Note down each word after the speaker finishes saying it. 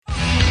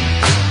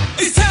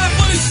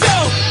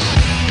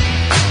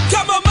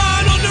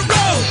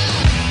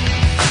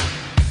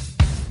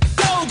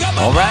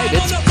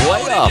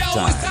Playoff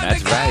time.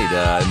 That's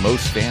right. In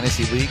most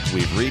fantasy leagues,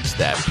 we've reached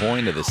that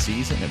point of the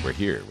season, and we're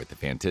here with the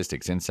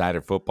Fantistics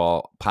Insider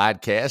Football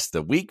Podcast,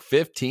 the Week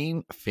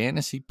 15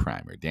 Fantasy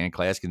Primer. Dan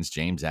Clasgens,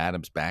 James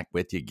Adams back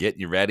with you,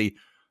 getting you ready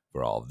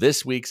for all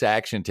this week's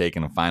action,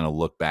 taking a final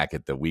look back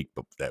at the week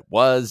that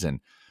was. And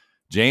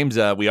James,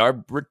 we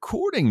are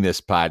recording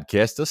this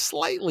podcast a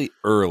slightly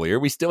earlier.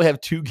 We still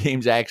have two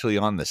games actually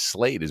on the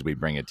slate as we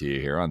bring it to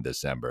you here on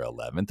December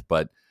 11th,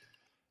 but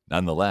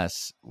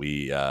nonetheless,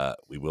 we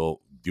will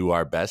do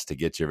our best to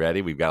get you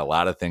ready. We've got a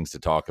lot of things to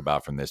talk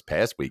about from this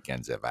past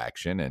weekend's of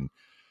action. And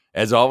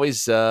as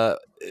always,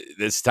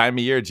 this time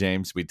of year,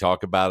 James, we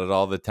talk about it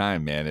all the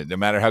time, man. And no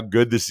matter how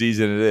good the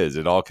season it is,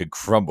 it all could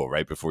crumble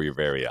right before your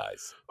very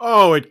eyes.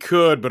 Oh, it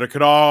could, but it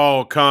could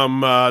all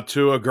come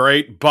to a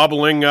great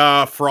bubbling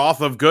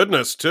froth of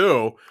goodness,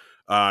 too.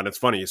 And it's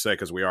funny you say,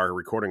 because we are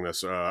recording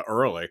this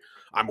early.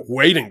 I'm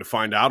waiting to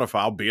find out if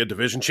I'll be a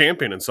division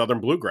champion in Southern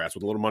Bluegrass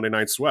with a little Monday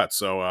Night Sweat.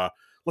 So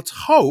let's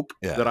hope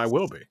that I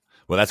will be.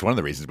 Well, that's one of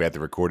the reasons we have to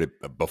record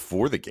it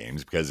before the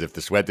games, because if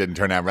the sweat didn't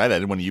turn out right, I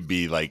didn't want you to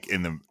be like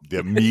in the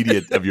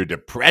immediate of your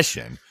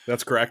depression.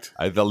 That's correct.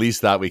 I at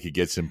least thought we could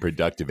get some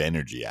productive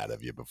energy out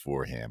of you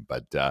beforehand.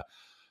 But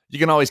you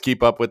can always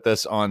keep up with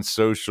us on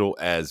social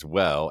as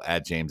well,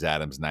 at James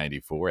Adams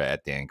 94,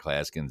 at Dan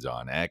Clasgens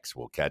on X.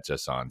 We'll catch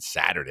us on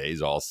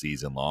Saturdays all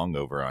season long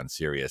over on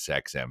Sirius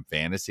XM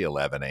Fantasy,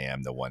 11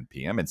 a.m. to 1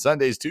 p.m. And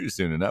Sundays, too,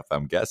 soon enough,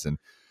 I'm guessing,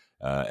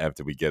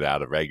 after we get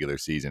out of regular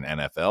season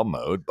NFL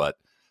mode. But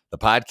the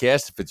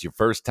podcast, if it's your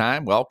first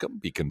time, welcome.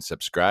 You can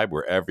subscribe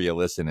wherever you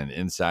listen at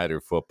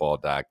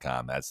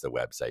insiderfootball.com. That's the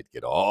website to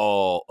get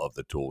all of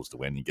the tools to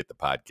win. You get the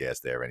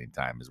podcast there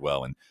anytime as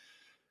well. And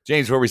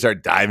James, before we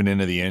start diving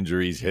into the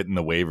injuries, hitting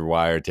the waiver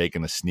wire,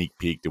 taking a sneak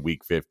peek to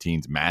Week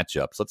 15's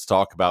matchups, let's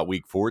talk about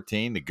Week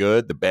 14, the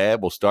good, the bad.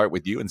 We'll start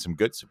with you and some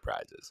good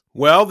surprises.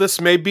 Well,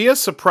 this may be a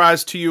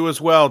surprise to you as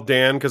well,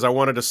 Dan, because I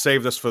wanted to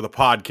save this for the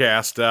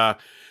podcast.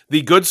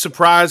 The good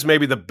surprise,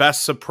 maybe the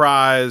best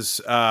surprise,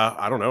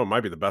 I don't know, it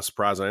might be the best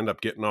surprise I end up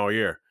getting all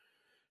year.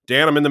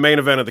 Dan, I'm in the main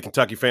event of the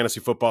Kentucky Fantasy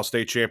Football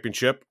State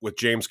Championship with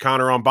James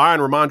Conner on bye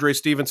and Ramondre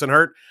Stevenson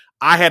hurt.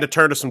 I had to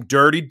turn to some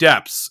dirty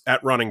depths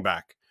at running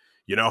back.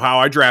 You know how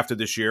I drafted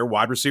this year,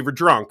 wide receiver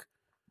drunk.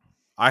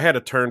 I had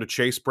to turn to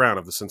Chase Brown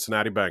of the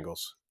Cincinnati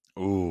Bengals.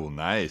 Ooh,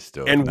 nice,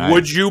 dude. And nice.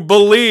 Would you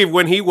believe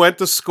when he went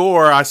to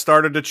score, I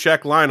started to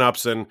check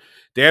lineups. And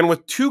Dan,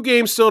 with 2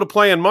 games still to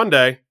play on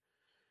Monday,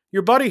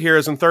 your buddy here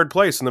is in third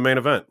place in the main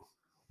event.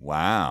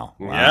 Wow.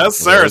 Yes,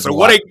 sir. So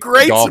what a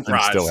great Dolphins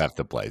surprise. Still have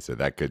to play, so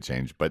that could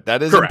change. But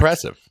that is Correct.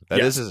 impressive. That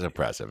Yes. is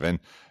impressive.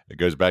 And it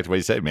goes back to what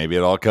you said. Maybe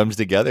it all comes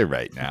together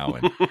right now.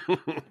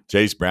 And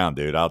Chase Brown,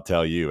 dude, I'll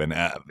tell you. And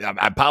I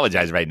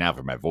apologize right now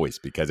for my voice,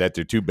 because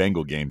after 2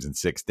 Bengal games in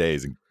 6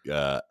 days,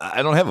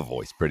 I don't have a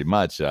voice pretty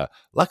much.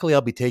 Luckily,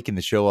 I'll be taking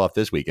the show off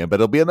this weekend,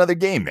 but it'll be another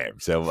game there.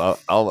 So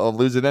I'll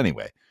lose it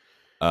anyway.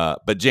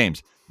 But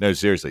James, no,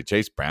 seriously,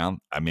 Chase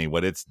Brown, I mean,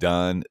 what it's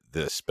done,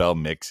 the spell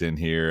mix in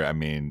here, I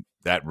mean,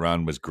 that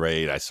run was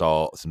great. I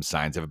saw some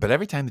signs of it. But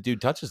every time the dude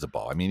touches the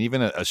ball, I mean,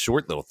 even a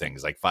short little thing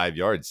is like 5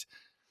 yards.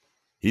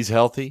 He's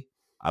healthy.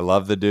 I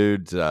love the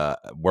dude's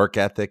work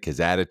ethic,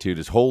 his attitude,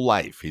 his whole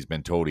life. He's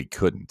been told he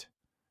couldn't,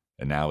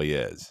 and now he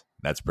is.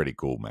 That's pretty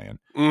cool, man.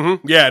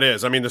 Mm-hmm. Yeah, it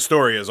is. I mean, the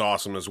story is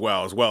awesome as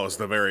well as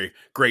the very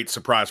great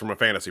surprise from a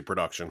fantasy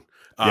production.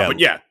 But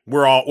yeah,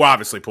 we're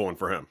obviously pulling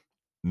for him.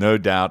 No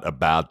doubt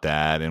about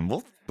that. And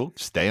we'll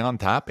stay on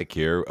topic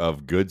here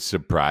of good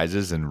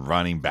surprises and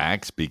running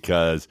backs,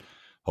 because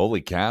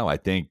holy cow, I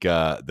think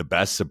the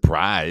best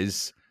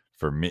surprise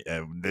for me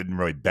didn't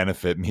really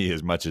benefit me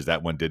as much as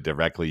that one did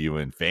directly you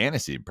in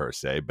fantasy per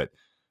se. But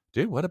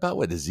dude, what about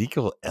what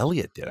Ezekiel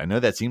Elliott did? I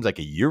know that seems like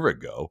a year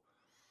ago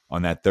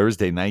on that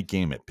Thursday night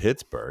game at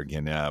Pittsburgh,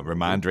 and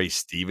Ramondre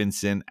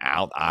Stevenson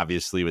out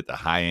obviously with the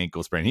high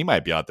ankle sprain. He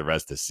might be out the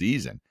rest of the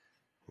season.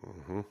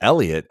 Mm-hmm.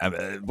 Elliott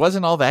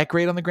wasn't all that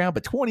great on the ground,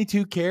 but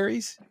 22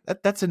 carries,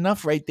 that's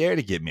enough right there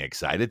to get me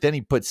excited. Then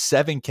he put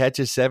 7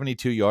 catches,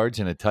 72 yards,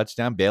 and a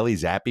touchdown. Bailey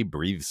Zappi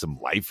breathed some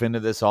life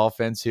into this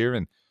offense here.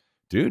 And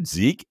dude,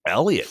 Zeke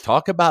Elliott,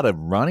 talk about a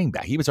running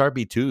back. He was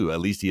RB2, at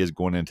least he is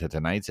going into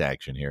tonight's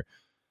action here.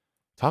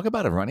 Talk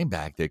about a running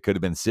back that could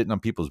have been sitting on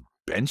people's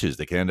benches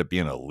that could end up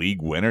being a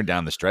league winner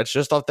down the stretch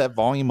just off that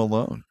volume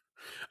alone.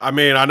 I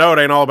mean, I know it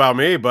ain't all about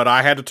me, but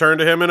I had to turn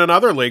to him in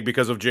another league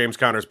because of James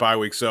Conner's bye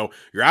week. So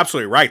you're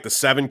absolutely right. The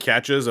 7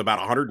 catches, about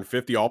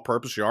 150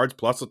 all-purpose yards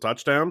plus a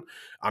touchdown.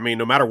 I mean,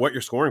 no matter what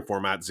your scoring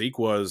format, Zeke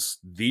was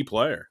the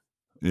player.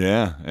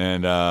 Yeah,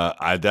 and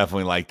I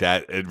definitely like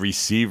that. At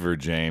receiver,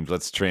 James,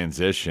 let's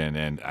transition.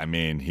 And, I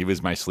mean, he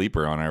was my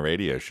sleeper on our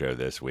radio show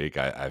this week.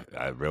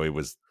 I really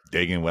was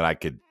digging what I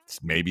could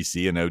maybe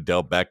see in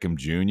Odell Beckham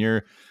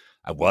Jr.,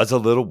 I was a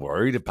little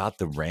worried about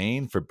the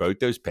rain for both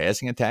those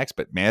passing attacks,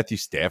 but Matthew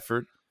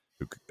Stafford,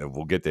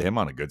 we'll get to him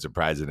on a good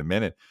surprise in a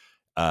minute,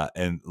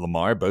 and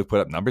Lamar both put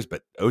up numbers.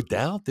 But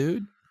Odell,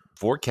 dude,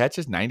 4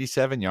 catches,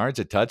 97 yards,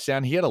 a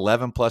touchdown. He had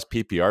 11-plus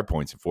PPR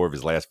points in 4 of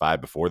his last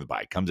 5 before the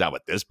bye. Comes out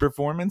with this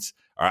performance.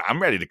 All right,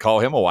 I'm ready to call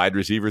him a wide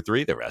receiver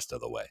 3 the rest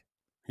of the way.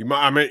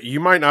 You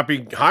might not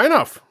be high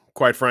enough,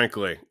 quite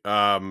frankly.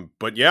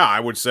 But yeah, I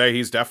would say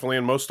he's definitely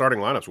in most starting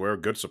lineups. We're a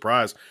good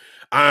surprise.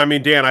 I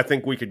mean, Dan, I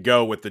think we could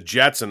go with the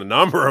Jets in a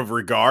number of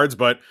regards,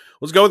 but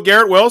let's go with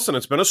Garrett Wilson.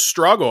 It's been a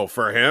struggle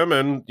for him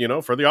and,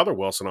 for the other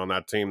Wilson on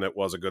that team that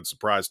was a good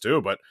surprise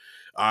too. But,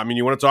 I mean,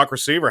 you want to talk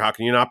receiver, how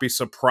can you not be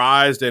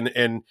surprised?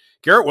 And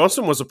Garrett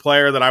Wilson was a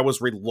player that I was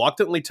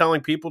reluctantly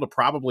telling people to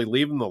probably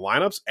leave in the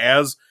lineups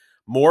as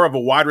more of a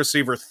wide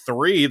receiver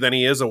 3 than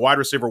he is a wide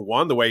receiver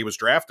 1 the way he was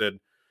drafted.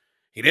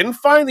 He didn't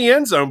find the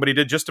end zone, but he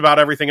did just about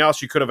everything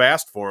else you could have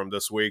asked for him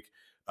this week.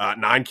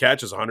 9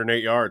 catches,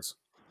 108 yards.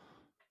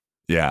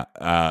 Yeah.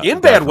 In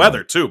bad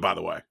weather, too, by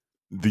the way.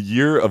 The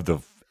year of the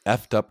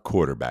effed up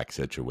quarterback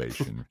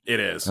situation. It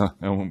is.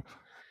 And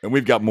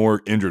we've got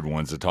more injured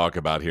ones to talk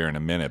about here in a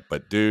minute.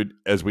 But, dude,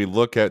 as we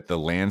look at the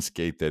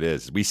landscape that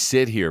is, we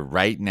sit here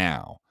right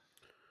now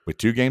with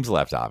 2 games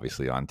left,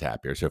 obviously, on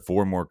tap here. So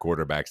 4 more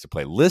quarterbacks to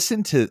play.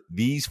 Listen to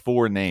these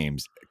 4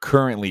 names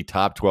currently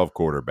top 12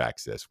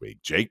 quarterbacks this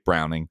week. Jake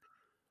Browning,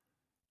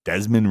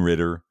 Desmond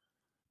Ridder,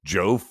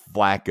 Joe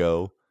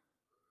Flacco,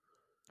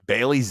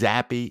 Bailey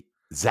Zappi,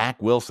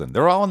 Zach Wilson.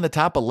 They're all in the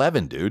top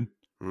 11, dude.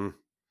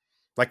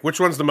 Like,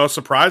 which one's the most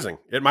surprising?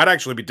 It might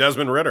actually be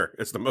Desmond Ridder.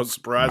 It's the most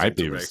surprising. Might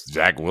be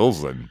Zach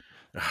Wilson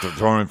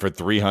throwing for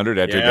 300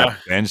 after he got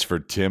benched for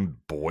Tim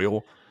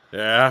Boyle.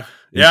 Yeah,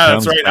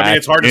 that's right. I mean,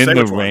 it's hard to say in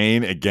the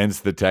rain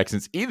against the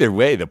Texans. Either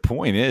way, the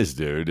point is,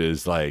 dude,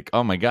 is like,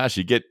 oh my gosh,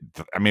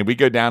 we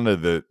go down to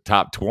the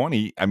top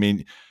 20. I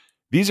mean,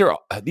 these are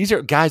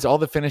guys all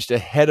that finished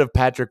ahead of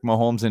Patrick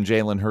Mahomes and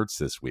Jalen Hurts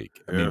this week.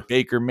 I mean,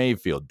 Baker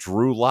Mayfield,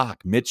 Drew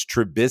Lock, Mitch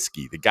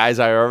Trubisky, the guys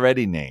I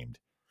already named.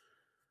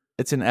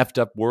 It's an effed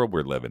up world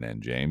we're living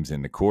in, James,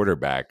 and the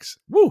quarterbacks,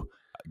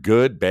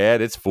 good,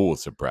 bad, it's full of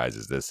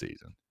surprises this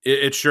season.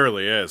 It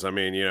surely is. I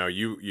mean,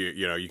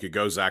 you could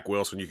go Zach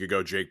Wilson, you could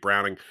go Jake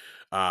Browning,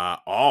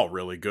 all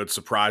really good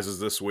surprises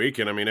this week.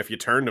 And I mean, if you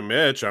turn to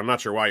Mitch, I'm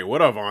not sure why you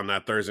would have on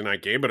that Thursday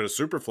night game, but a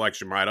super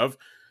flex you might have.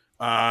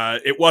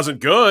 It wasn't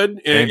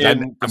good.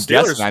 I'm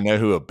guessing I know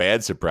who a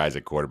bad surprise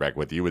at quarterback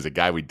with you was a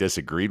guy we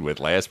disagreed with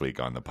last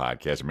week on the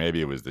podcast, or maybe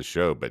it was the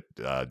show, but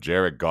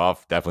Jared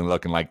Goff definitely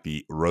looking like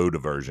the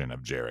road version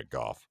of Jared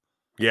Goff.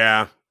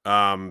 Yeah,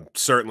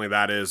 certainly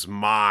that is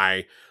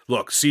my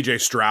look. CJ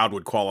Stroud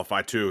would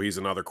qualify too. He's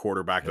another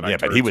quarterback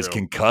that but he was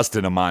concussed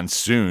in a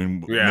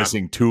monsoon,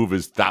 missing 2 of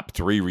his top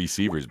 3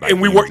 receivers.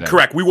 And we weren't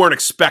correct. We weren't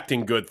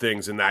expecting good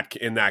things in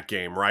that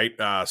game, right?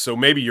 So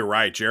maybe you're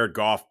right. Jared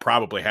Goff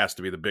probably has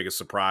to be the biggest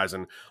surprise.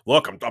 And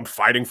look, I'm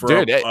fighting for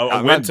a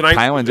win tonight.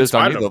 Kylan just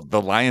on you.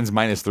 The Lions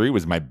 -3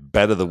 was my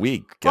bet of the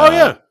week.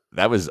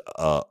 That was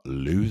a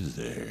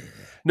loser.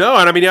 No,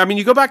 and I mean,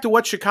 you go back to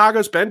what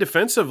Chicago's been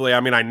defensively. I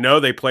mean, I know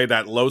they played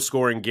that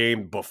low-scoring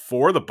game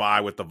before the bye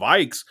with the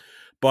Vikes,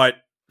 but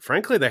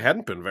frankly, they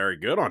hadn't been very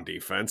good on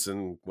defense,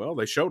 and, well,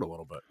 they showed a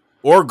little bit.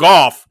 Or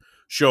Goff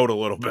showed a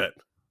little bit.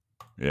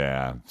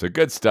 Yeah, so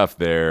good stuff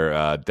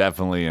there.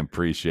 Definitely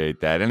appreciate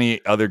that.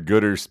 Any other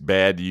good or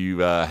bad you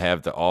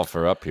have to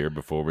offer up here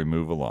before we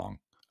move along?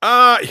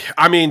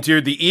 I mean,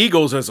 dude, the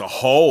Eagles as a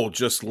whole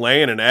just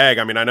laying an egg.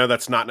 I mean, I know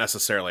that's not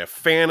necessarily a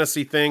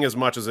fantasy thing as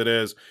much as it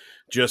is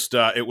just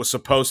it was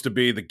supposed to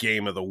be the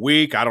game of the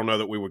week. I don't know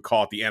that we would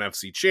call it the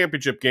NFC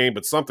Championship game,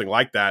 but something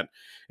like that.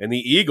 And the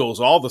Eagles,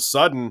 all of a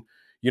sudden,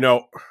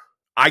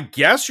 I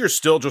guess you're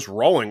still just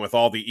rolling with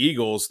all the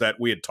Eagles that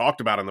we had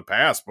talked about in the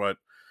past, but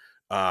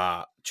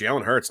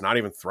Jalen Hurts not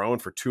even throwing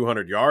for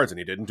 200 yards, and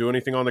he didn't do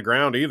anything on the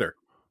ground either.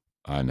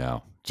 I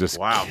know. Just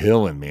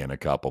killing me in a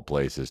couple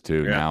places,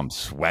 too. Yeah. Now I'm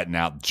sweating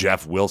out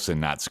Jeff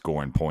Wilson not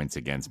scoring points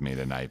against me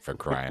tonight, for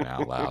crying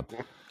out loud.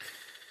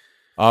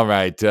 All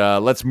right,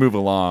 let's move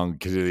along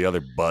to the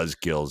other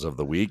buzzkills of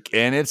the week,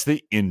 and it's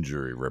the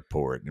injury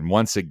report. And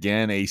once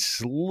again, a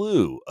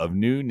slew of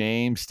new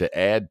names to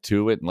add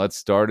to it. And let's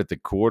start at the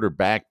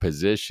quarterback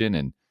position,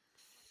 and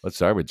let's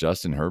start with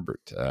Justin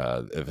Herbert.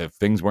 If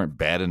things weren't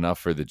bad enough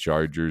for the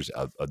Chargers,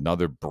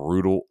 another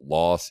brutal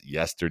loss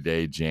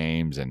yesterday,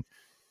 James. And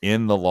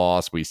in the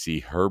loss, we see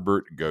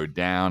Herbert go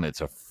down. It's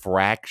a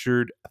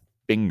fractured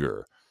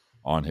finger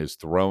on his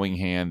throwing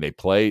hand. They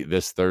play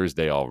this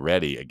Thursday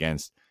already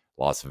against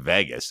Las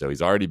Vegas, so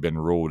he's already been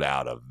ruled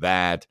out of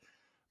that.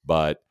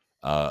 But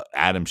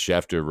Adam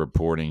Schefter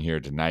reporting here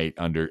tonight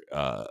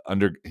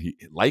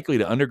likely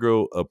to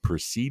undergo a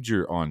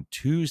procedure on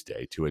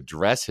Tuesday to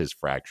address his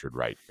fractured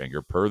right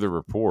finger. Per the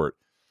report,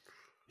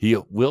 he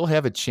will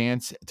have a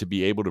chance to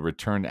be able to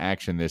return to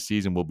action this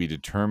season. Will be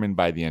determined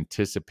by the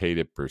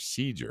anticipated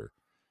procedure.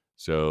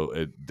 So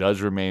it does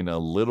remain a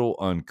little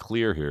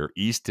unclear here.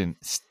 Easton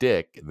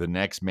Stick, the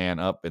next man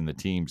up in the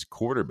team's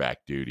quarterback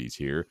duties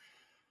here.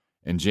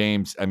 And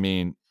James, I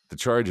mean, the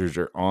Chargers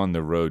are on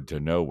the road to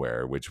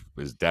nowhere, which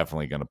is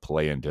definitely going to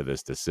play into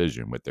this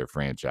decision with their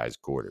franchise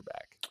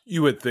quarterback.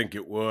 You would think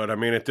it would. I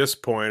mean, at this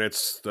point,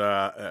 it's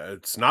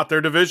not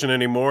their division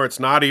anymore. It's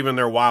not even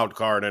their wild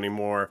card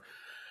anymore.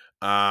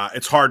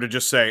 It's hard to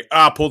just say,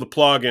 pull the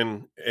plug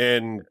and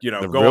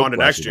go on to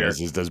next year.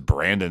 Does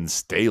Brandon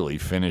Staley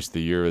finish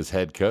the year as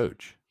head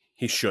coach?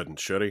 He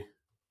shouldn't, should he?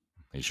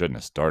 He shouldn't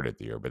have started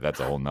the year, but that's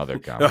a whole nother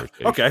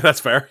conversation. Okay, that's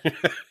fair.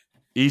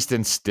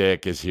 Easton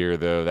Stick is here,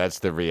 though. That's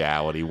the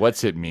reality.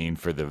 What's it mean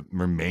for the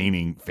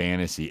remaining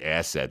fantasy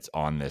assets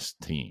on this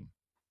team?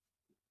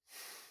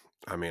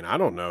 I mean, I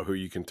don't know who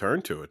you can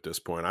turn to at this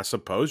point. I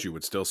suppose you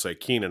would still say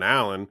Keenan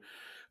Allen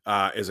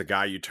is a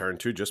guy you turn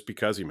to just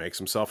because he makes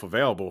himself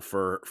available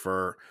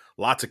for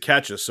lots of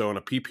catches. So in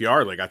a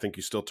PPR league, I think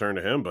you still turn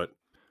to him. But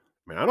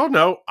I mean, I don't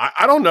know.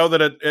 I don't know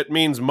that it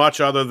means much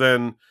other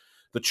than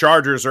the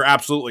Chargers are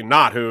absolutely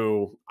not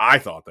who I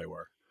thought they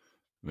were.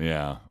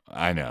 Yeah,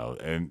 I know.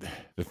 And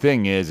the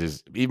thing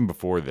is even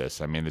before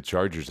this, I mean, the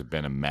Chargers have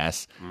been a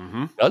mess.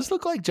 Mm-hmm. Does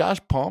look like Josh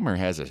Palmer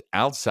has an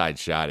outside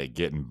shot at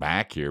getting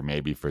back here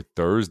maybe for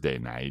Thursday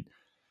night.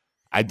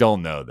 I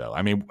don't know, though.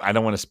 I mean, I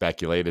don't want to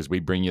speculate. As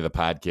we bring you the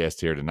podcast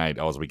here tonight,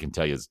 all we can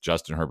tell you is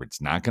Justin Herbert's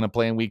not going to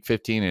play in Week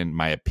 15, and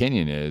my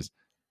opinion is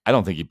I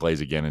don't think he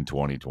plays again in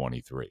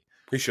 2023.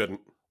 He shouldn't.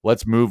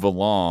 Let's move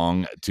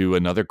along to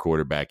another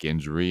quarterback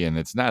injury, and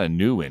it's not a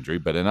new injury,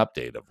 but an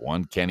update of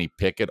one. Kenny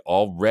Pickett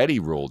already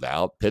ruled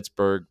out.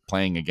 Pittsburgh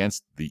playing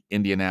against the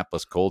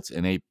Indianapolis Colts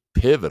in a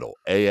pivotal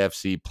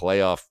AFC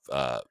playoff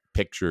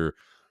picture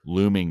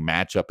looming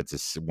matchup.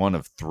 It's one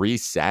of 3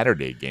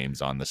 Saturday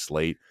games on the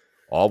slate,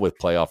 all with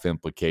playoff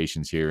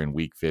implications here in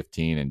Week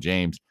 15. And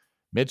James,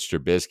 Mitch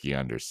Trubisky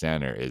under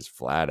center is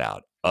flat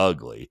out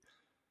ugly.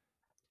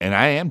 And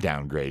I am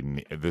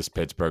downgrading this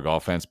Pittsburgh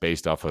offense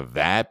based off of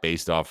that,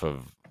 based off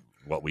of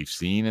what we've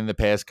seen in the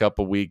past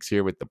couple weeks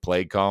here with the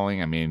play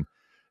calling. I mean,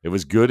 it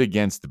was good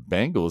against the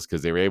Bengals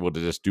because they were able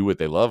to just do what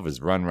they love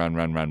is run.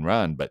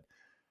 But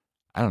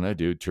I don't know,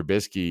 dude.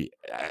 Trubisky,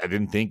 I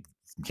didn't think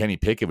Kenny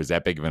Pickett was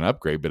that big of an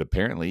upgrade, but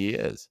apparently he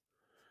is.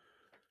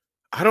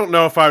 I don't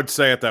know if I would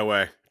say it that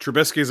way.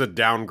 Trubisky's a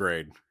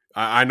downgrade.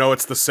 I know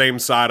it's the same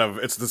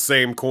it's the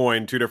same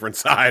coin, 2 different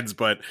sides,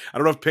 but I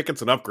don't know if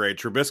Pickett's an upgrade.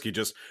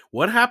 Trubisky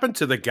what happened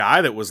to the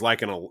guy that was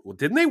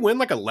didn't they win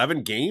like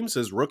 11 games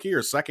his rookie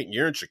or second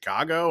year in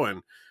Chicago?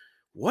 And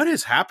what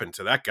has happened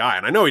to that guy?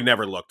 And I know he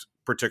never looked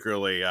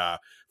particularly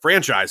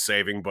franchise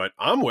saving, but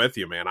I'm with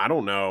you, man. I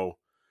don't know.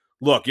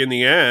 Look, in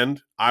the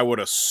end, I would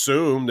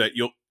assume that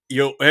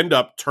you'll end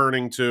up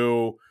turning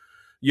to,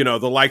 the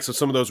likes of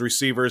some of those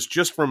receivers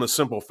just from a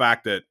simple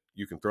fact that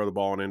you can throw the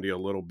ball in India a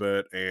little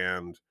bit.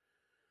 And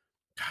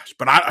gosh,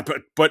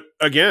 but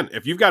again,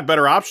 if you've got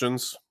better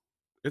options,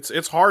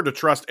 it's hard to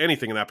trust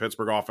anything in that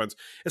Pittsburgh offense,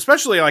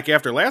 especially like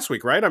after last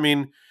week, right? I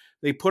mean,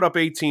 they put up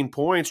 18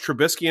 points.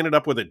 Trubisky ended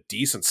up with a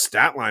decent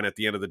stat line at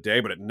the end of the day,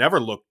 but it never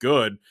looked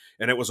good.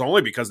 And it was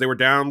only because they were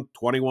down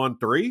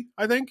 21-3,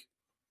 I think.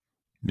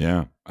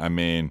 Yeah. I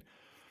mean,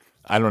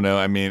 I don't know.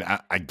 I mean,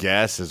 I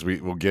guess as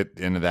we'll get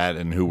into that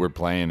and who we're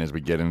playing as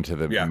we get into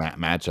the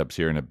matchups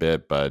here in a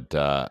bit. But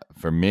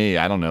for me,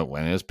 I don't know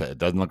when it is. It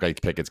doesn't look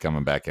like Pickett's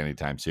coming back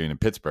anytime soon. In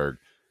Pittsburgh,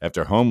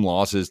 after home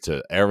losses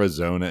to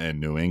Arizona and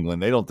New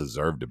England, they don't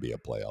deserve to be a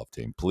playoff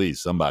team.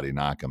 Please, somebody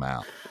knock them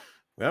out.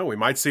 Well, we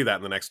might see that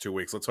in the next 2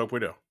 weeks. Let's hope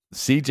we do.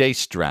 C.J.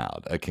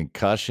 Stroud, a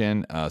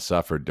concussion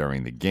suffered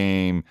during the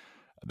game.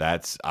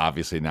 That's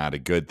obviously not a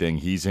good thing.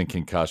 He's in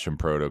concussion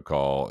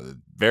protocol.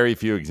 Very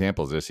few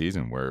examples this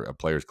season where a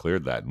player's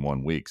cleared that in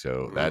 1 week.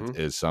 So that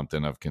is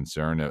something of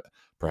concern.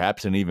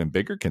 Perhaps an even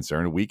bigger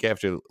concern. A week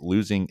after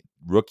losing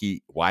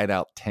rookie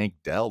wideout Tank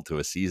Dell to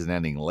a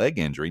season-ending leg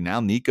injury, now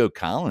Nico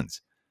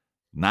Collins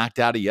knocked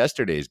out of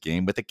yesterday's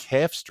game with a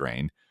calf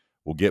strain.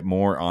 We'll get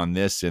more on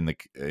this in the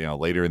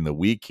later in the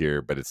week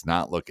here, but it's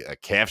not a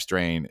calf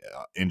strain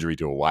injury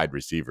to a wide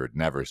receiver. It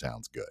never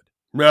sounds good.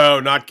 No,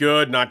 not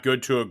good. Not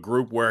good to a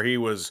group where he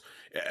was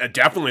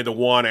definitely the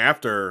one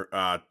after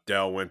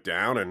Dell went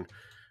down. And,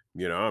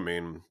 I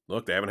mean,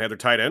 look, they haven't had their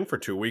tight end for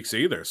 2 weeks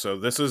either. So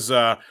this is,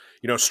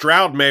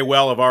 Stroud may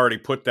well have already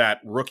put that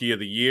rookie of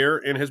the year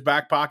in his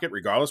back pocket,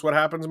 regardless what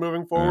happens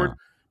moving forward. Yeah.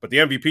 But the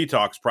MVP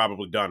talk's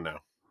probably done now.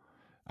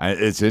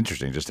 It's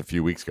interesting. Just a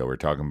few weeks ago, we were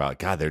talking about,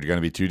 God, they're going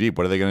to be too deep.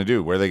 What are they going to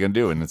do? What are they going to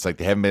do? And it's like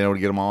they haven't been able to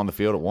get them all on the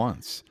field at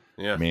once.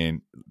 Yeah. I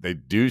mean, they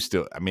do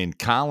still. I mean,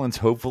 Collins,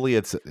 hopefully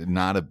it's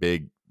not a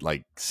big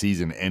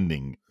season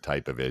ending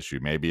type of issue.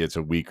 Maybe it's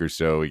a week or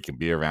so. He can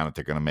be around if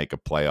they're going to make a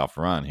playoff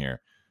run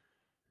here.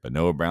 But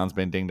Noah Brown's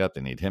been dinged up.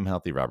 They need him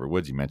healthy. Robert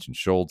Woods, you mentioned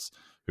Schultz.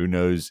 Who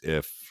knows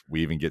if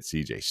we even get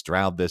C.J.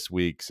 Stroud this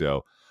week.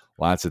 So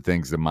lots of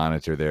things to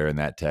monitor there in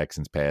that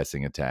Texans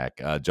passing attack.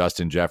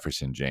 Justin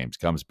Jefferson, James,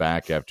 comes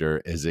back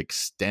after his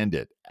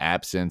extended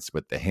absence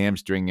with the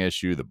hamstring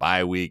issue, the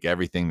bye week,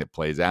 everything that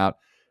plays out.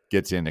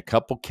 Gets in a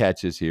couple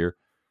catches here,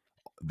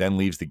 then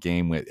leaves the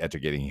game after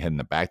getting hit in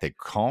the back. They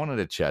calling it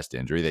a chest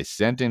injury. They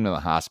sent him to the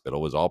hospital.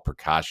 It was all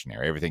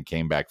precautionary. Everything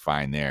came back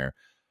fine there.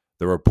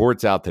 The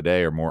reports out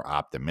today are more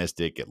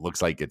optimistic. It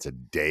looks like it's a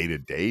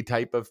day-to-day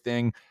type of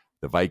thing.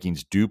 The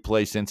Vikings do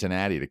play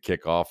Cincinnati to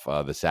kick off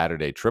the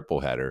Saturday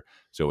tripleheader,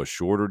 so a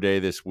shorter day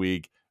this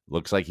week.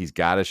 Looks like he's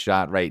got a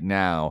shot right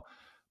now,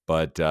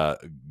 but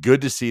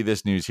good to see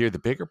this news here. The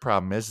bigger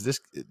problem is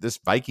this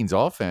Vikings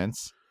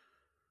offense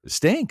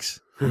stinks.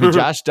 I mean,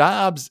 Josh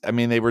Dobbs,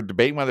 they were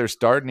debating whether they're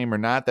starting him or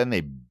not. Then they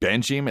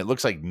bench him. It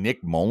looks like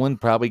Nick Mullen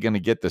probably going to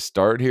get the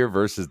start here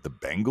versus the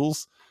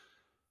Bengals.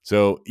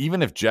 So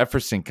even if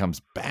Jefferson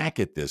comes back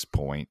at this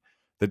point,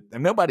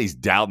 nobody's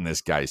doubting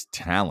this guy's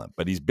talent,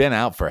 but he's been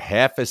out for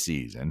half a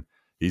season.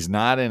 He's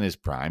not in his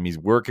prime. He's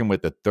working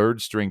with a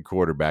third-string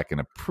quarterback in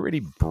a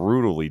pretty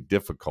brutally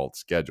difficult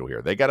schedule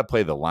here. They got to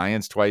play the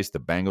Lions twice, the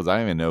Bengals. I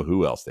don't even know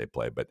who else they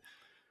play, but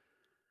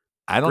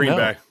I don't know.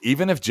 Bay.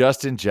 Even if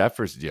Justin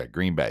Jefferson,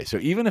 Green Bay. So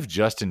even if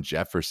Justin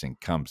Jefferson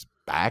comes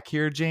back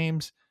here,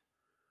 James,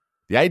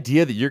 the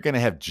idea that you're going to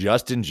have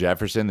Justin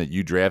Jefferson that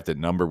you drafted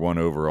number 1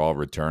 overall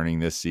returning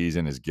this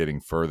season is getting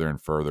further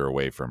and further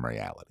away from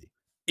reality.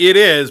 It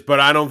is, but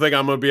I don't think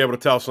I'm going to be able to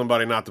tell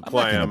somebody not to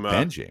play him.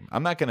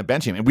 I'm not going to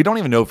bench him. And we don't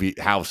even know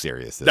how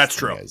serious this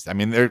thing is. I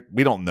mean,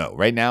 we don't know.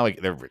 Right now,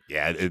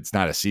 it's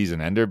not a season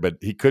ender, but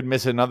he could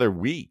miss another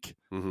week.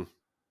 Mm-hmm.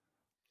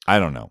 I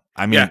don't know.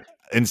 I mean,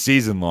 in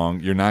season long,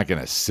 you're not going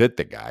to sit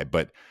the guy,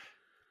 but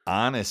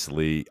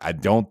honestly, I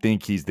don't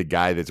think he's the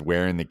guy that's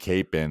wearing the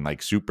cape in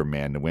like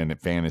Superman to win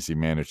at Fantasy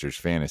Managers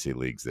Fantasy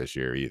Leagues this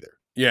year either.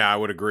 Yeah, I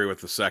would agree with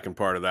the second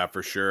part of that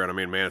for sure. And I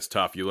mean, man, it's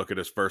tough. You look at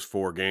his first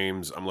 4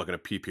 games. I'm looking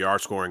at PPR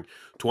scoring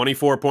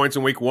 24 points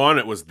in week 1.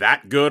 It was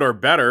that good or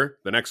better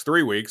the next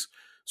 3 weeks.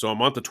 So a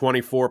month of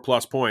 24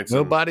 plus points.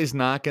 Nobody's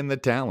knocking the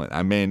talent.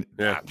 I mean,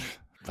 well,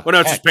 no,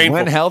 it's just painful.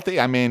 When healthy,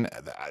 I mean,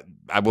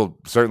 I will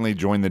certainly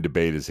join the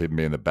debate as him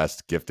being the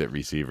best gifted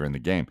receiver in the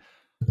game.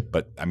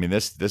 But I mean,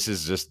 this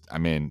is just, I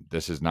mean,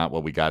 this is not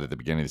what we got at the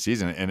beginning of the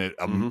season. And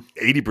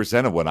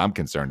 80% of what I'm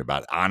concerned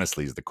about,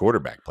 honestly, is the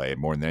quarterback play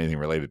more than anything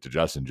related to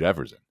Justin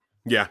Jefferson.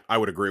 Yeah, I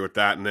would agree with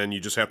that. And then you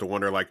just have to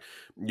wonder, like,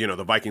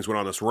 the Vikings went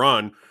on this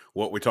run.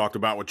 What we talked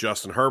about with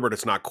Justin Herbert,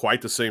 it's not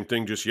quite the same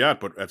thing just yet.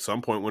 But at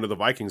some point, when do the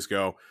Vikings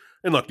go?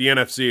 And look, the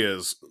NFC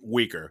is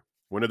weaker.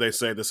 When do they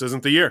say this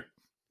isn't the year?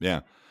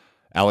 Yeah.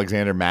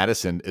 Alexander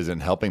Madison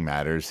isn't helping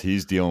matters.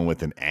 He's dealing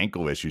with an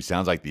ankle issue.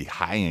 Sounds like the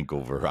high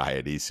ankle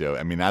variety. So,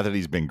 I mean, not that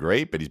he's been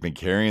great, but he's been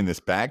carrying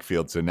this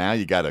backfield. So now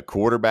you got a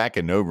quarterback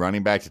and no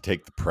running back to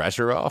take the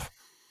pressure off.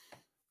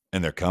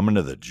 And they're coming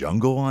to the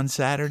jungle on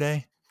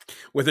Saturday.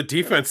 With a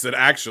defense that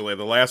actually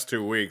the last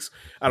 2 weeks,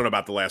 I don't know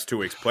about the last 2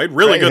 weeks, played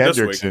really good this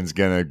week. Hendrickson's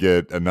going to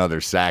get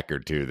another sack or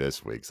 2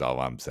 this week. That's all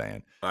I'm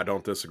saying. I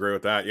don't disagree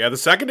with that. Yeah, the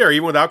secondary,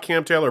 even without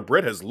Cam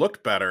Taylor-Britt, has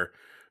looked better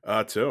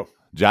too.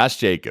 Josh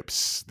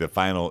Jacobs, the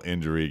final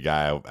injury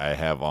guy I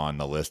have on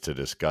the list to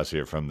discuss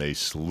here from the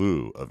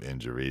slew of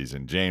injuries.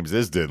 And James,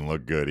 this didn't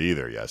look good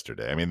either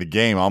yesterday. I mean, the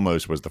game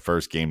almost was the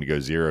first game to go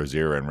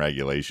 0-0 in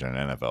regulation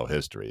in NFL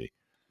history.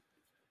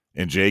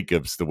 And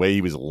Jacobs, the way he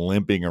was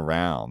limping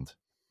around,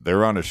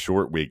 they're on a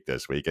short week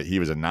this week. He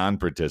was a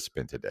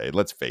non-participant today.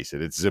 Let's face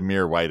it, it's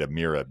Zamir White,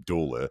 Amir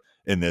Abdullah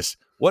in this.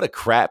 What a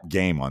crap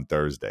game on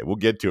Thursday. We'll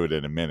get to it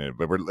in a minute,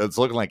 but it's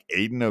looking like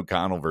Aiden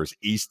O'Connell versus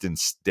Easton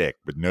Stick,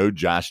 but no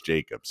Josh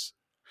Jacobs.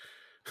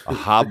 A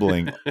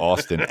hobbling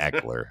Austin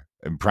Eckler.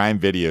 And Prime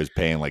Video is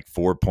paying like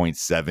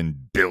 $4.7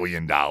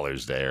 billion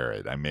to air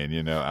it. I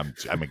mean,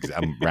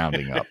 I'm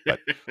rounding up, but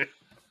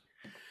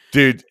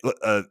dude,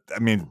 I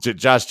mean,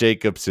 Josh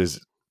Jacobs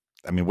is,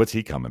 I mean, what's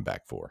he coming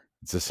back for?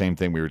 It's the same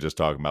thing we were just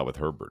talking about with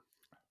Herbert.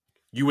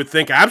 You would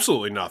think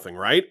absolutely nothing,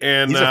 right?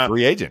 And he's a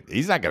free agent.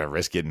 He's not going to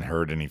risk getting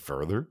hurt any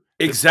further.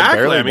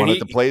 Exactly. He barely wanted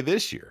to play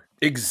this year.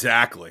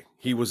 Exactly.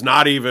 He was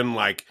not even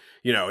like,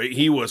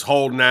 he was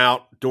holding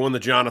out, doing the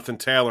Jonathan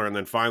Taylor, and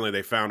then finally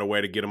they found a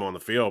way to get him on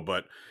the field.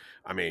 But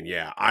I mean,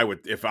 yeah, I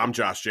would, if I'm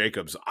Josh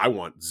Jacobs,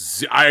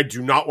 I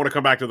do not want to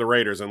come back to the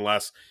Raiders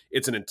unless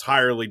it's an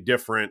entirely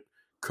different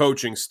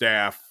coaching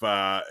staff,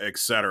 et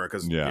cetera.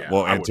 Because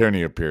well,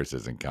 Antonio Pierce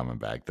isn't coming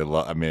back.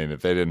 I mean,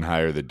 if they didn't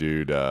hire the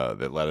dude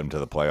that led him to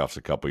the playoffs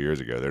a couple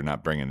years ago, they're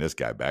not bringing this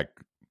guy back.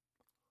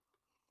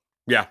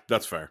 Yeah,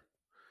 that's fair.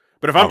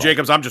 But if I'm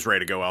Jacobs, I'm just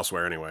ready to go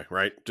elsewhere anyway,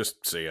 right?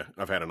 Just see ya.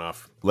 I've had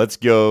enough. Let's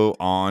go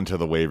on to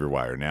the waiver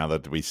wire now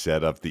that we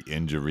set up the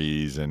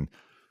injuries. And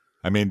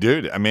I mean,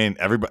 dude,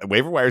 everybody,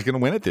 waiver wire is going to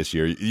win it this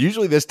year.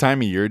 Usually this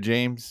time of year,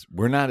 James,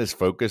 we're not as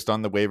focused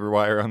on the waiver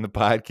wire on the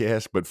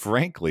podcast. But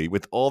frankly,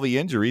 with all the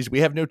injuries,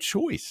 we have no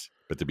choice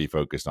but to be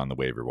focused on the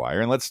waiver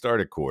wire. And let's start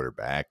at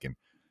quarterback. And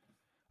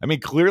I mean,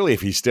 clearly,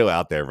 if he's still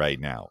out there right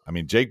now, I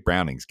mean, Jake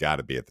Browning's got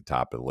to be at the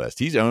top of the list.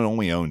 He's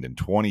only owned in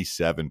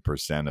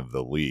 27% of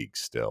the league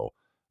still,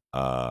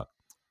 at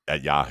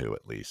Yahoo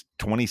at least.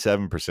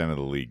 27% of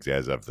the leagues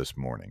as of this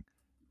morning.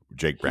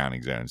 Jake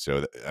Browning's own.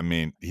 So, I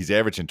mean, he's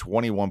averaging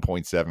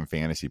 21.7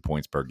 fantasy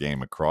points per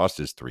game across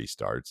his 3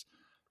 starts.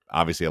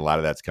 Obviously, a lot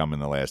of that's come in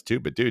the last 2.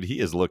 But, dude, he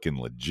is looking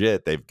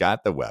legit. They've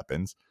got the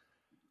weapons.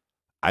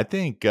 I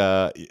think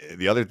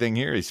the other thing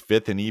here is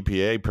 5th in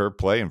EPA per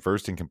play and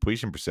 1st in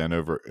completion percent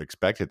over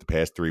expected the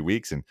past 3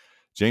 weeks. And,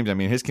 James, I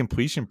mean, his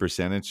completion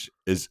percentage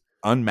is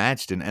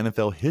unmatched in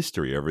NFL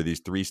history over these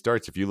 3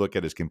 starts. If you look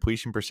at his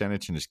completion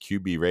percentage and his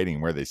QB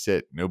rating where they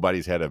sit,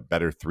 nobody's had a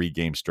better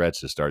 3-game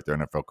stretch to start their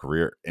NFL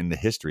career in the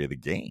history of the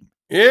game.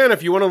 And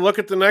if you want to look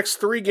at the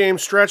next 3-game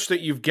stretch that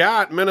you've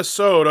got,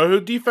 Minnesota, who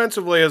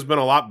defensively has been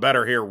a lot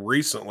better here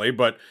recently,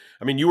 but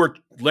I mean, you were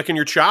licking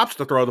your chops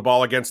to throw the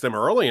ball against them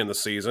early in the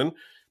season.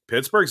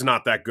 Pittsburgh's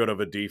not that good of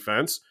a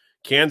defense.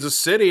 Kansas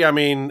City, I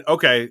mean,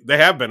 okay, they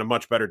have been a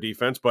much better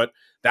defense, but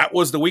that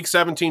was the Week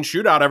 17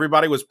 shootout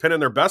everybody was pinning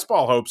their best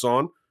ball hopes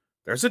on.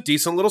 There's a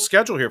decent little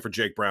schedule here for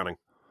Jake Browning.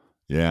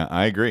 Yeah,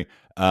 I agree.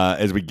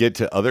 As we get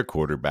to other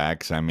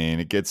quarterbacks, I mean,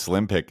 it gets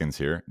slim pickings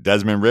here.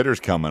 Desmond Ritter's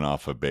coming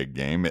off a big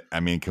game. I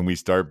mean, can we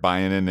start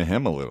buying into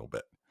him a little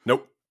bit?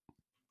 Nope.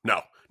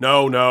 No.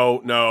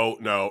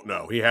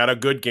 He had a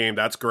good game.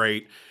 That's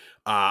great.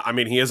 I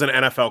mean, he is an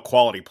NFL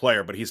quality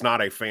player, but he's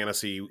not a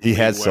fantasy. He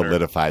has winner.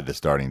 solidified the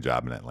starting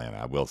job in Atlanta.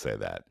 I will say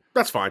that.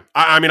 That's fine.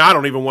 I mean, I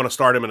don't even want to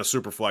start him in a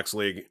super flex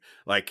league,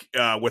 like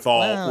with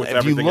if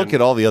everything. You look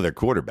at all the other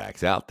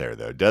quarterbacks out there,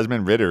 though.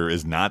 Desmond Ridder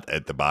is not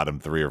at the bottom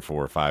 3 or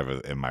 4 or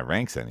 5 in my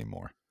ranks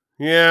anymore.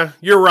 Yeah,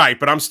 you're right,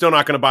 but I'm still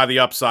not going to buy the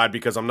upside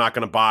because I'm not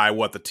going to buy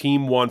what the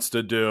team wants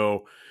to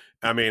do.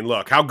 I mean,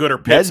 look, how good are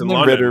Pitts in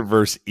London? Desmond Ridder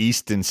versus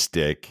Easton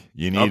Stick.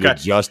 You need a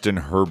Justin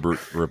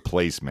Herbert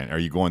replacement. Are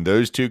you going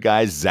those two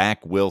guys,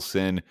 Zach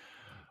Wilson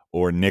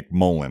or Nick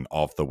Mullen,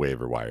 off the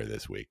waiver wire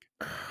this week?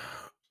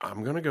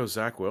 I'm going to go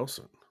Zach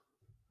Wilson.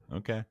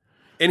 Okay.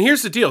 And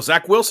here's the deal.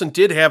 Zach Wilson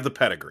did have the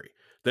pedigree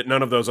that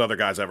none of those other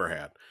guys ever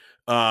had.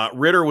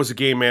 Ridder was a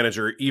game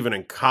manager even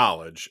in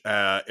college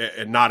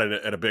and not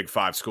at a Big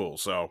 5 school.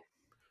 So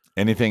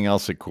anything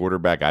else at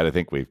quarterback? I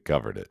think we've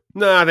covered it.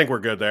 No, I think we're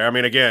good there. I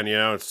mean, again,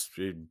 it's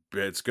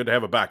good to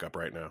have a backup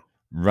right now.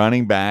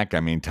 Running back,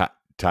 I mean,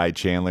 Ty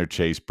Chandler,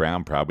 Chase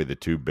Brown, probably the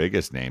two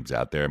biggest names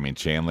out there. I mean,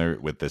 Chandler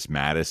with this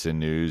Madison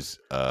news,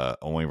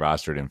 only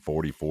rostered in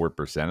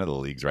 44% of the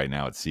leagues right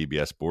now at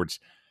CBS Sports.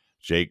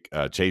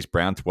 Chase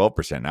Brown,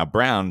 12%. Now,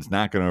 Brown's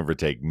not going to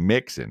overtake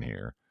Mixon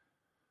here,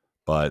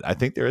 but I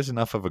think there is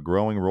enough of a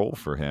growing role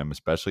for him,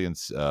 especially in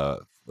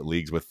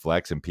leagues with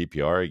flex and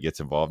PPR. He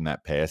gets involved in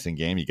that passing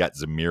game. You got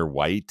Zamir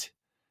White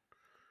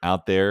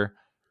out there.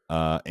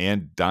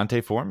 And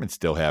Dante Foreman's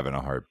still having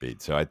a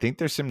heartbeat. So I think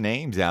there's some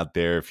names out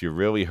there. If you're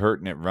really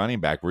hurting at running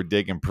back, we're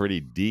digging pretty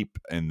deep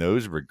in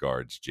those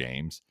regards,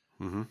 James.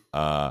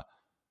 Mm-hmm.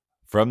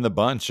 From the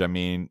bunch, I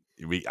mean,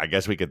 I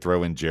guess we could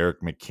throw in Jerick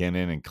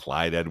McKinnon and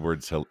Clyde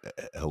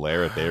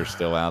Edwards-Helaire if they're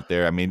still out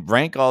there. I mean,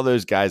 rank all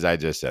those guys I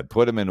just said.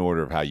 Put them in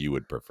order of how you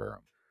would prefer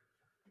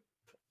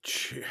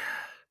them.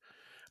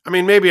 I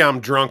mean, maybe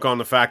I'm drunk on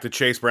the fact that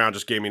Chase Brown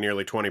just gave me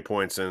nearly 20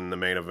 points in the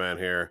main event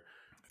here.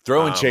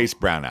 Throw Chase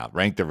Brown out.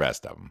 Rank the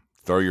rest of them.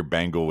 Throw your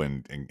Bengal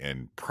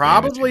and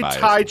probably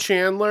Ty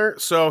Chandler.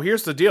 So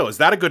here's the deal. Is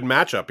that a good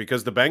matchup?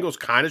 Because the Bengals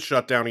kind of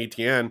shut down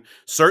ETN,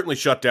 certainly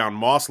shut down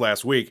Moss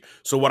last week.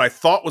 So what I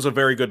thought was a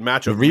very good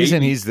matchup. The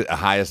reason he's the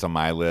highest on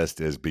my list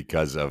is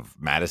because of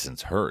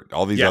Madison's hurt.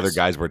 All these other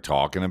guys we're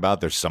talking about,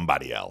 there's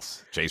somebody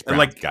else. Chase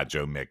Brown's got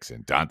Joe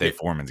Mixon. Dante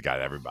Foreman's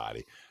got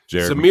everybody.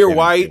 Zamir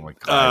White,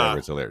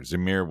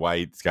 Zamir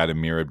White's got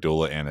Amir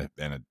Abdullah, and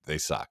they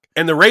suck.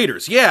 And the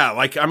Raiders,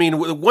 I mean,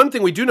 one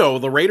thing we do know,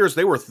 the Raiders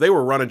they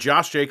were running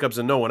Josh Jacobs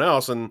and no one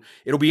else, and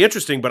it'll be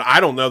interesting. But I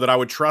don't know that I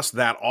would trust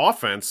that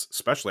offense,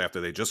 especially after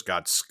they just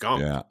got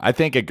skunked. Yeah, I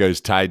think it goes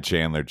Ty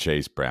Chandler,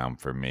 Chase Brown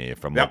for me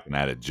if I'm looking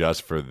at it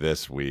just for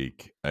this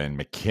week. And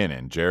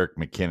Jerick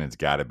McKinnon's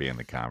got to be in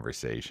the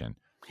conversation.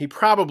 He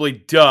probably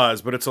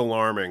does, but it's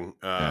alarming,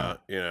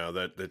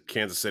 that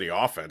Kansas City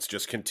offense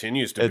just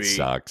continues to be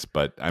sucks,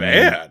 but I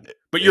bad. mean,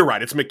 but you're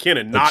right, it's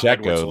McKinnon, not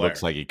Edwards-Helaire.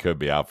 Looks like he could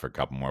be out for a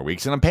couple more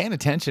weeks, and I'm paying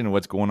attention to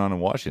what's going on in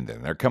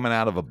Washington. They're coming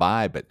out of a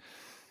bye, but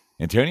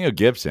Antonio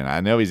Gibson, I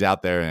know he's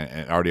out there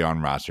and already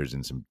on rosters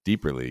in some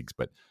deeper leagues,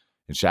 but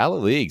in shallow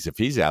leagues, if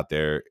he's out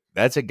there,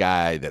 that's a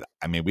guy that,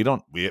 I mean,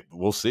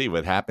 we'll see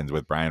what happens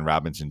with Brian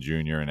Robinson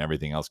Jr. and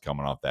everything else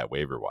coming off that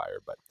waiver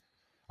wire. But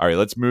all right,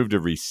 let's move to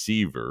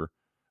receiver.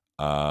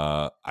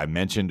 I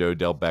mentioned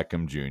Odell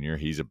Beckham Jr.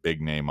 He's a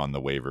big name on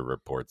the waiver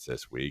reports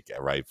this week,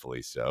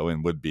 rightfully so,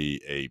 and would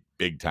be a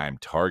big-time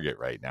target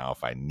right now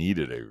if I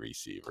needed a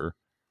receiver.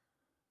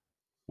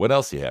 What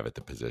else do you have at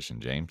the position,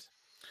 James?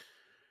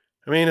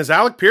 I mean, has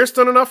Alec Pierce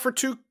done enough for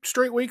 2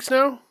 straight weeks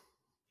now?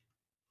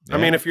 Yeah. I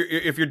mean, if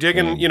you're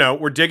digging,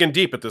 we're digging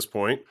deep at this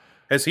point.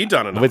 Has he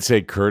done enough? I would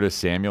say Curtis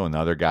Samuel,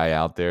 another guy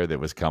out there that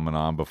was coming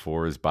on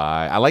before his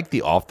bye. I like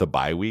the off the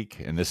bye week,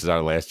 and this is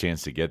our last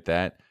chance to get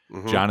that.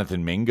 Mm-hmm.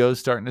 Jonathan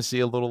Mingo's starting to see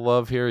a little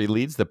love here. He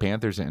leads the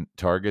Panthers in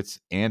targets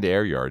and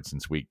air yards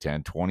since week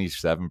 10,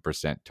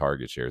 27%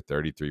 target share,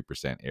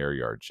 33% air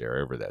yard share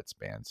over that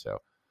span. So,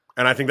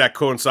 and I think that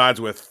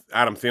coincides with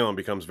Adam Thielen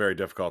becomes very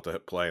difficult to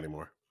play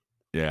anymore.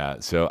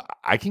 Yeah, so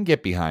I can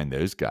get behind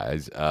those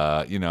guys.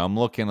 I'm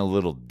looking a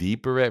little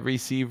deeper at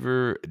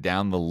receiver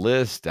down the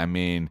list. I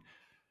mean,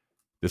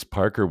 this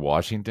Parker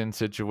Washington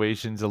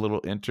situation's a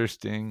little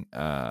interesting.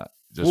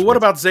 What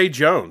about Zay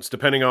Jones,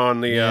 depending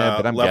on the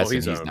but I'm level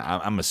guessing he's on?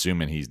 I'm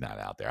assuming he's not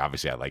out there.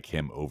 Obviously, I like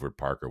him over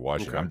Parker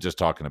Washington. Okay. I'm just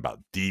talking about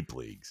deep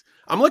leagues.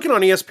 I'm looking on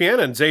ESPN,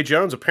 and Zay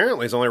Jones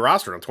apparently is only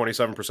rostered on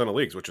 27% of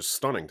leagues, which is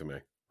stunning to me.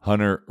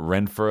 Hunter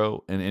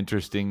Renfrow, an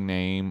interesting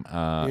name.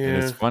 And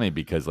it's funny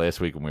because last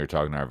week when we were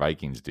talking to our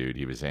Vikings dude,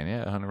 he was saying,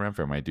 Hunter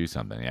Renfrow might do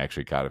something. He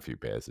actually caught a few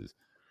passes.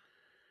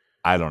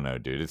 I don't know,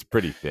 dude. It's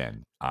pretty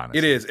thin, honestly.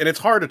 It is, and it's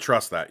hard to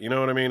trust that. You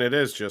know what I mean? It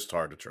is just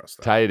hard to trust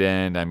that. Tight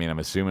end, I mean, I'm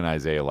assuming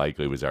Isaiah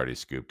Likely was already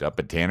scooped up,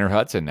 but Tanner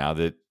Hudson, now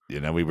that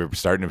we were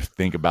starting to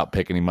think about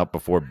picking him up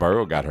before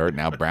Burrow got hurt.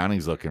 Now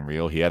Browning's looking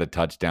real. He had a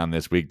touchdown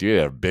this week. Dude, he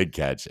had a big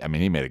catch. I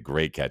mean, he made a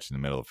great catch in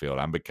the middle of the field.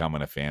 I'm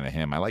becoming a fan of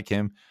him. I like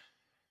him.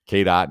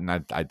 Kate Otten,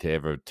 I'd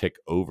have a tick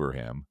over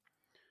him.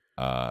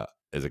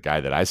 Is a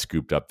guy that I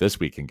scooped up this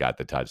week and got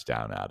the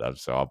touchdown out of.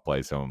 So I'll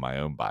play some of my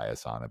own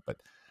bias on it. But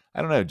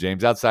I don't know,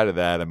 James. Outside of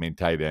that, I mean,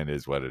 tight end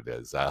is what it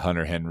is.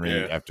 Hunter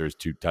Henry, after his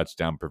 2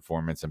 touchdown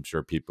performance, I'm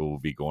sure people will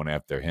be going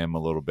after him a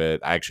little bit.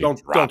 I actually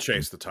don't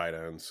chase the tight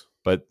ends.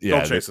 But yeah,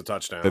 don't chase the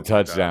touchdowns. The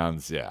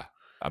touchdowns, yeah,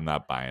 I'm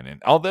not buying it.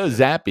 Although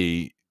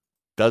Zappy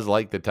does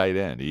like the tight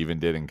end, he even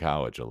did in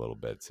college a little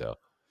bit. So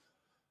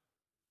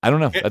I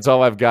don't know. That's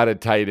all I've got at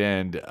tight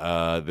end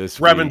this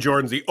Brevin week.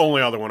 Jordan's the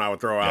only other one I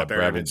would throw out there.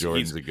 Brevin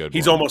Jordan's a good one.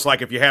 He's almost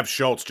like if you have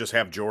Schultz, just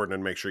have Jordan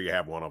and make sure you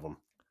have one of them.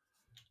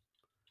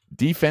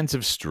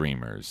 Defensive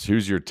streamers.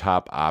 Who's your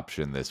top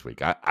option this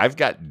week? I've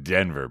got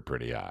Denver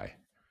pretty high.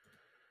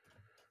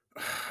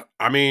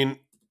 I mean,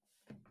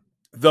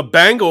 the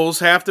Bengals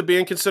have to be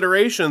in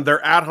consideration.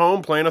 They're at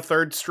home playing a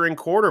third-string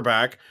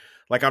quarterback.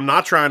 Like, I'm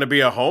not trying to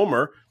be a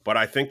homer, but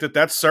I think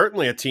that's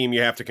certainly a team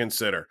you have to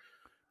consider.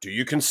 Do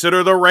you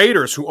consider the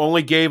Raiders, who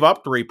only gave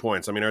up 3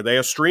 points? I mean, are they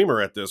a streamer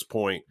at this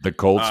point? The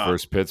Colts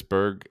versus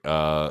Pittsburgh.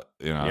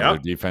 Their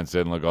defense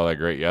didn't look all that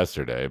great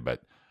yesterday,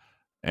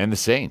 and the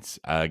Saints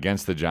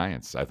against the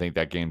Giants. I think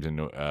that game's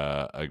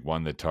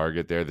won the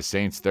target there. The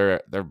Saints,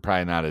 they're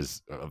probably not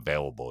as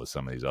available as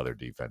some of these other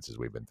defenses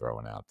we've been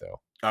throwing out, though.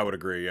 I would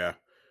agree, yeah.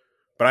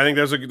 But I think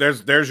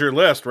there's your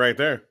list right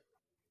there.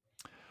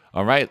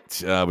 All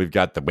right, we've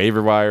got the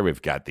waiver wire.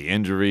 We've got the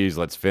injuries.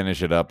 Let's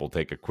finish it up. We'll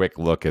take a quick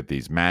look at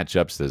these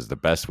matchups as the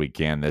best we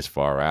can this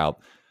far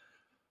out.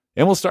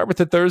 And we'll start with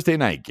the Thursday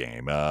night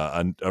game,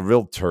 a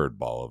real turd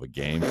ball of a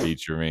game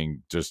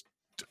featuring just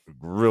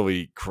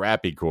really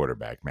crappy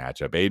quarterback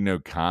matchup. Aiden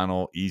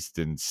O'Connell,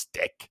 Easton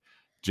Stick.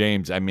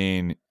 James, I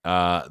mean,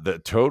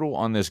 the total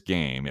on this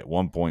game at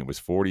one point was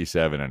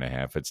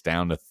 47.5. It's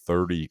down to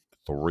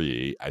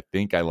 33. I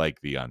think I like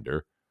the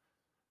under.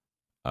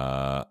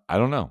 I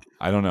don't know.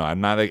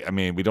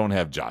 We don't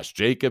have Josh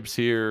Jacobs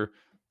here.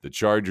 The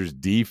Chargers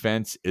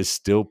defense is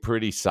still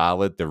pretty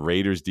solid. The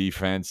Raiders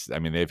defense, I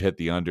mean, they've hit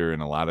the under in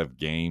a lot of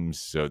games.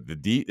 So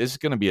this is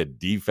going to be a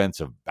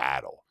defensive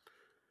battle,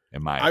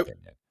 in my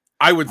opinion.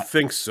 I would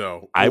think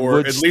so. I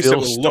would at least it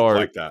will look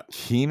like that.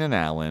 Keenan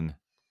Allen,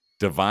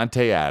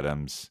 Devontae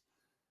Adams,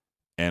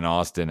 and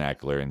Austin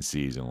Eckler in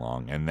season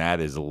long. And that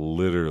is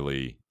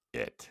literally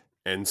it.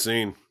 End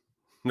scene.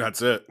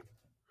 That's it.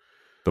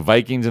 The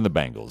Vikings and the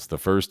Bengals, the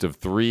first of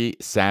 3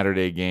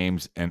 Saturday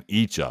games, and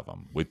each of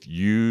them with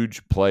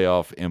huge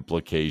playoff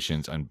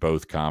implications on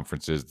both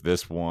conferences.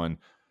 This one,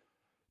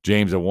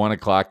 James, a 1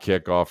 o'clock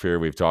kickoff here.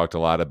 We've talked a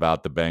lot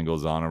about the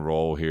Bengals on a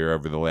roll here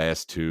over the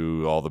last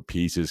 2, all the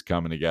pieces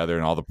coming together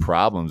and all the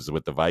problems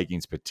with the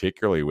Vikings,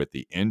 particularly with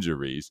the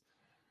injuries.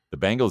 The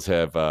Bengals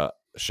have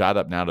shot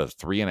up now to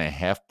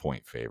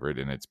 3.5-point favorite,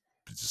 and it's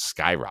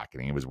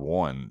skyrocketing. It was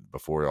 1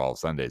 before all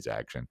Sunday's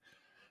action.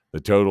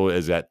 The total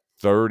is at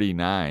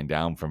 39,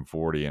 down from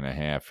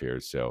 40.5 here.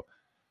 So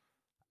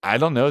I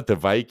don't know. The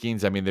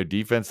Vikings, I mean, their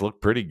defense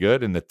looked pretty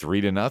good in the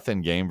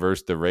 3-0 game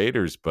versus the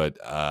Raiders, but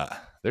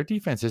their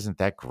defense isn't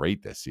that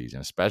great this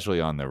season,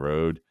 especially on the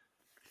road.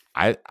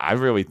 I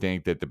really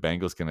think that the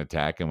Bengals can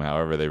attack them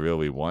however they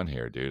really want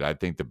here, dude. I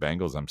think the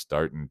Bengals, I'm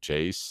starting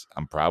Chase.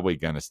 I'm probably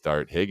going to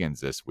start Higgins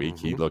this week.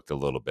 He looked a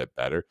little bit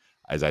better.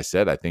 As I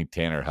said, I think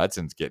Tanner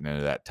Hudson's getting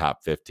into that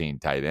top 15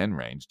 tight end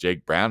range.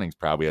 Jake Browning's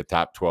probably a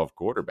top 12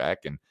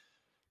 quarterback, and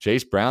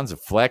Chase Brown's a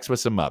flex with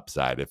some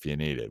upside if you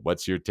need it.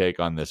 What's your take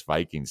on this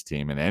Vikings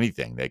team and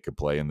anything they could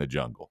play in the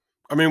jungle?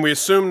 I mean, we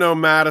assume no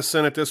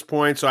Madison at this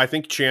point, so I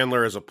think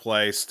Chandler is a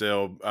play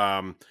still.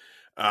 I'm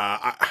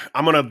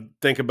going to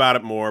think about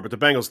it more, but the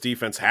Bengals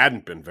defense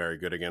hadn't been very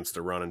good against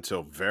the run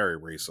until very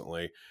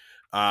recently.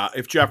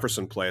 If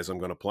Jefferson plays, I'm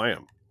going to play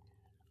him.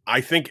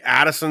 I think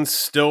Addison's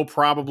still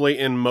probably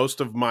in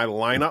most of my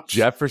lineups. If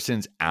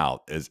Jefferson's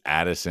out. Is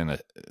Addison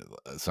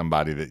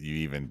somebody that you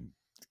even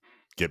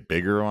get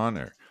bigger on,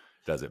 or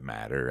does it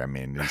matter? I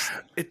mean,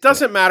 it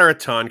doesn't matter a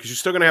ton because you're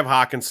still going to have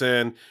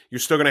Hawkinson. You're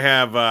still going to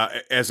have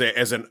as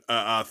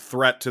a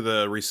threat to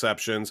the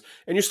receptions,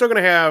 and you're still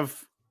going to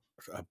have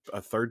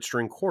a third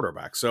string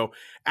quarterback. So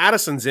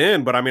Addison's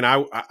in, but I mean,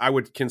 I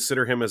would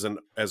consider him as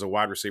a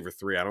wide receiver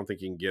 3. I don't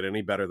think you can get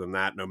any better than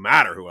that, no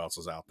matter who else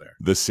is out there.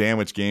 The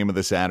sandwich game of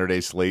the Saturday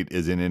slate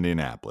is in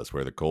Indianapolis,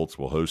 where the Colts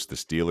will host the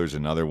Steelers.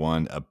 Another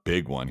one, a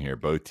big one here.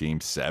 Both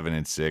teams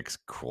 7-6,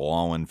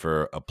 clawing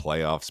for a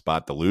playoff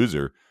spot. The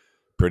loser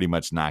pretty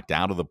much knocked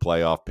out of the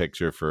playoff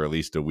picture for at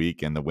least a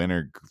week, and the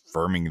winner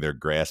firming their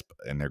grasp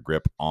and their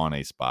grip on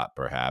a spot,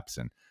 perhaps.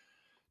 And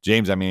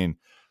James, I mean,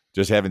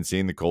 just haven't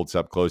seen the Colts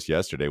up close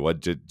yesterday. What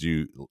did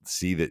you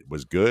see that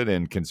was good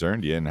and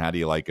concerned you, and how do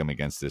you like them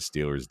against this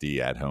Steelers D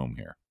at home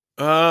here?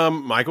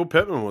 Michael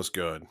Pittman was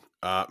good.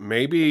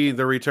 Maybe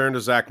the return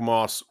to Zach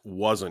Moss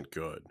wasn't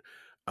good.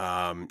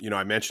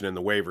 I mentioned in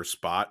the waiver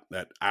spot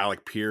that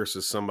Alec Pierce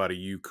is somebody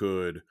you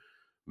could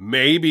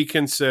maybe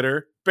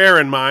consider. Bear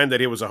in mind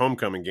that it was a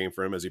homecoming game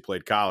for him as he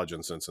played college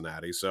in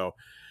Cincinnati. So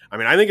I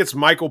mean, I think it's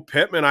Michael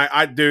Pittman.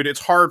 Dude, it's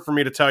hard for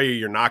me to tell you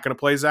you're not going to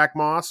play Zach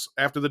Moss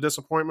after the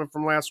disappointment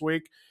from last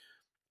week,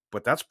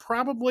 but that's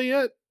probably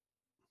it.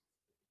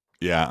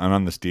 Yeah, and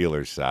on the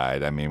Steelers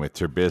side, I mean, with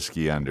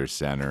Trubisky under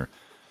center,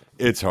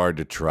 it's hard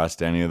to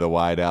trust any of the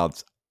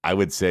wideouts. I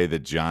would say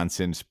that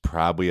Johnson's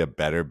probably a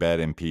better bet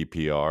in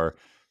PPR.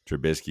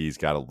 Trubisky's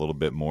got a little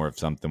bit more of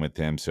something with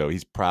him, so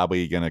he's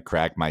probably going to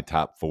crack my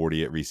top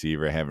 40 at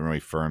receiver. I haven't really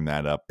firmed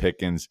that up.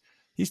 Pickens,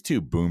 he's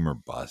too boomer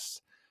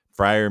busts.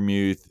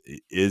 Freiermuth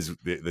is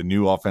the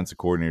new offensive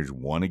coordinators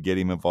want to get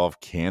him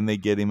involved. Can they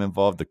get him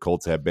involved? The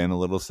Colts have been a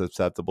little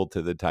susceptible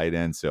to the tight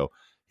end, so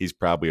he's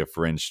probably a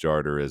fringe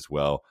starter as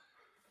well.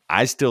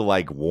 I still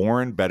like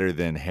Warren better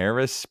than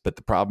Harris, but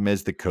the problem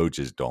is the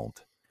coaches don't.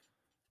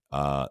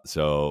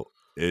 So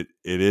it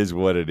is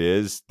what it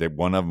is. That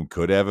one of them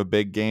could have a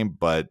big game,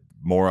 but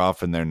more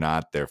often than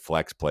not, they're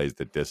flex plays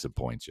that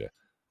disappoint you.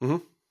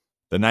 Mm-hmm.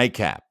 The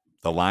nightcap,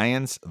 the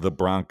Lions, the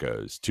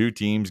Broncos, two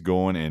teams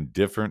going in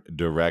different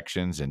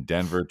directions, and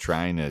Denver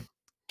trying to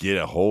get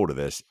a hold of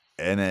this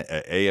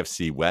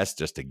AFC West,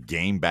 just a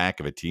game back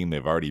of a team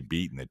they've already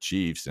beaten, the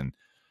Chiefs. And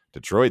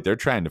Detroit, they're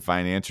trying to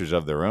find answers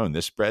of their own.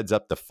 This spread's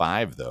up to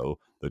 5, though.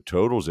 The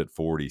total's at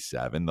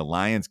 47. The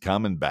Lions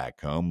coming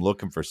back home,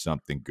 looking for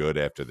something good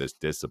after this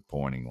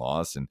disappointing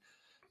loss. And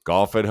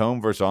golf at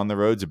home versus on the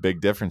road's a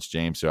big difference,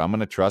 James. So I'm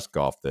going to trust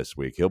Golf this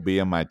week. He'll be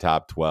in my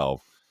top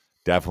 12.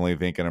 Definitely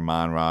thinking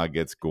Amon-Ra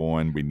gets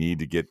going. We need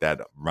to get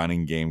that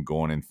running game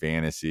going in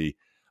fantasy.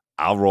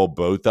 I'll roll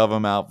both of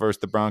them out versus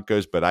the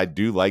Broncos, but I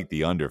do like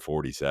the under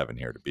 47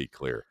 here, to be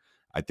clear.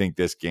 I think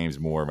this game's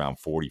more around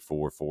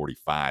 44,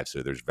 45,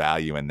 so there's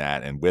value in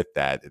that. And with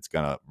that, it's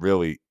going to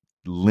really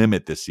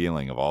limit the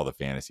ceiling of all the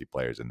fantasy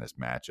players in this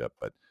matchup.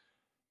 But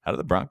how do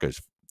the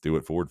Broncos do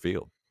at Ford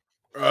Field?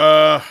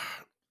 I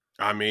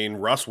mean,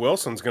 Russ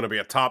Wilson's going to be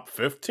a top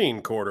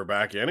 15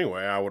 quarterback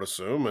anyway, I would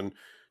assume. And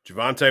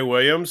Javonte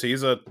Williams,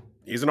 he's an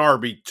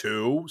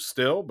RB2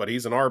 still, but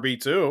he's an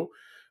RB2.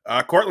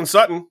 Cortland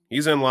Sutton,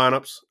 he's in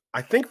lineups.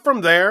 I think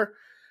from there,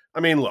 I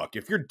mean, look,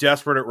 if you're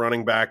desperate at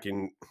running back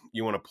and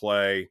you want to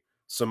play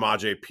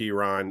Samaje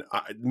Perine,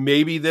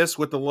 maybe this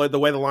with the way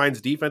the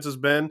Lions defense has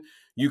been,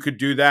 you could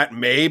do that.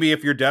 Maybe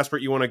if you're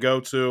desperate, you want to go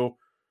to,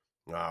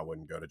 I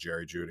wouldn't go to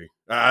Jerry Jeudy.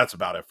 That's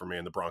about it for me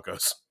in the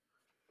Broncos.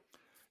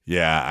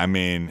 Yeah, I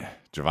mean,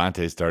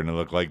 Javonte's starting to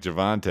look like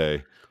Javonte.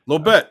 A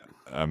little bit.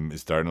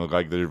 It's starting to look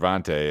like the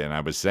Javonte. And I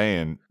was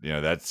saying,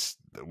 that's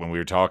when we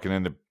were talking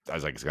I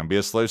was like, it's going to be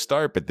a slow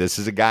start, but this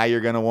is a guy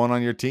you're going to want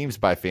on your teams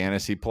by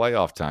fantasy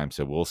playoff time.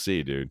 So we'll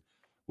see, dude.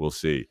 We'll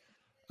see.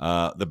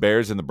 The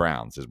Bears and the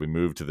Browns, as we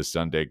move to the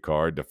Sunday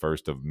card, the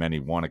first of many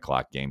 1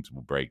 o'clock games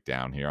will break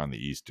down here on the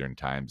Eastern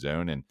time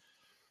zone. And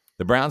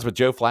the Browns with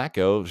Joe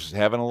Flacco is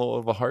having a little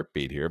of a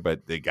heartbeat here,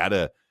 but they got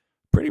a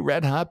pretty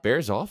red-hot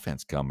Bears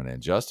offense coming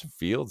in. Justin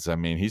Fields, I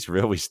mean, he's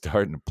really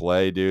starting to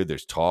play, dude.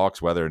 There's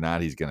talks whether or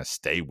not he's going to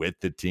stay with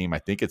the team. I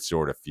think it's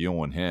sort of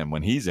fueling him.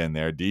 When he's in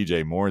there,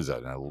 DJ Moore's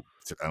an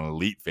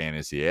elite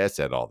fantasy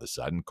asset all of a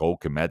sudden. Cole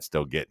Kmet's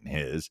still getting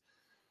his.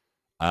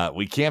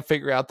 We can't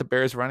figure out the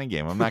Bears running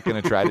game. I'm not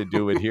going to try to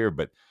do it here,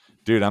 but,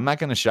 dude, I'm not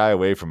going to shy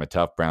away from a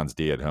tough Browns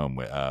D at home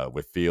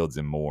with Fields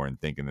and Moore and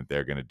thinking that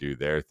they're going to do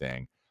their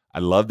thing.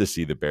 I'd love to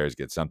see the Bears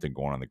get something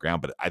going on the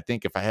ground, but I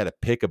think if I had to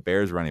pick a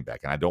Bears running back,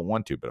 and I don't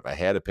want to, but if I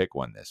had to pick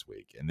one this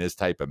week in this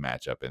type of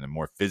matchup and a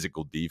more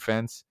physical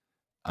defense,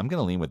 I'm going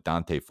to lean with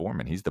Dante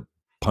Foreman. He's the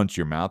punch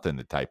your mouth in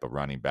the type of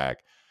running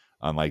back,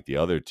 unlike the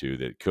other two,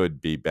 that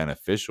could be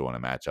beneficial in a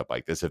matchup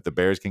like this if the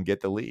Bears can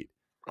get the lead.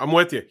 I'm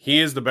with you. He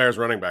is the Bears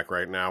running back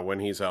right now. When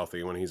he's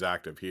healthy, when he's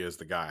active, he is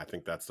the guy. I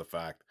think that's the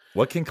fact.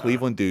 What can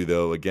Cleveland do,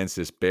 though, against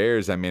this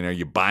Bears? I mean, are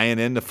you buying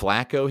into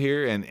Flacco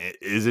here? And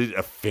is it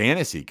a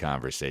fantasy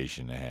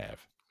conversation to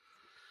have?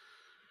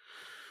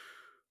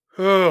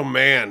 Oh,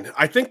 man.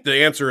 I think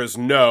the answer is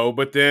no,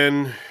 but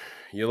then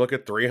you look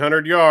at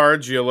 300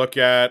 yards, you look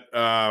at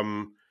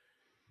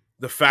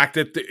the fact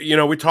that,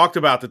 we talked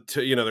about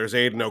there's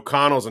Aiden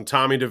O'Connell's and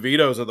Tommy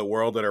DeVito's of the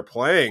world that are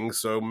playing,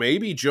 so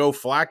maybe Joe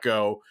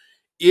Flacco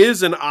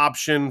is an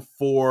option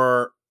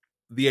for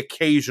the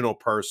occasional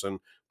person,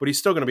 but he's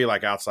still going to be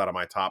like outside of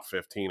my top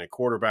 15 at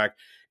quarterback.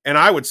 And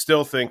I would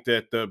still think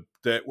that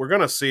that we're going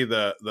to see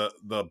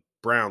the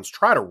Browns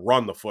try to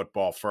run the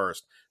football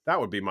first. That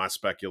would be my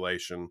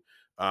speculation.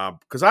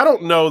 Because I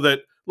don't know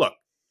that, look,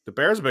 the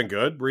Bears have been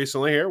good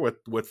recently here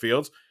with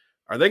Fields.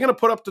 Are they going to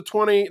put up the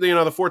 20,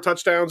 the 4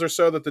 touchdowns or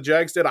so that the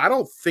Jags did? I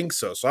don't think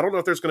so. So I don't know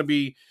if there's going to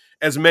be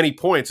as many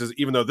points, as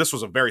even though this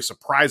was a very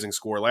surprising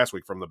score last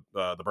week from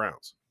the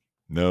Browns.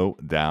 No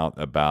doubt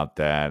about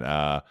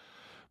that.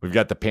 We've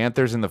got the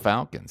Panthers and the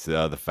Falcons.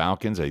 The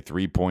Falcons, a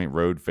 3-point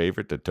road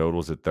favorite. The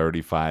total's at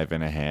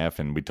 35.5.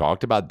 And we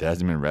talked about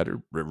Desmond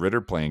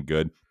Ridder playing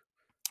good.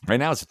 Right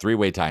now, it's a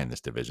 3-way tie in this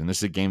division. This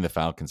is a game the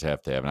Falcons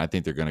have to have, and I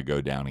think they're going to go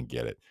down and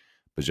get it.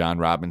 Bijan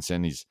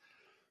Robinson, he's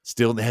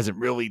still hasn't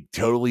really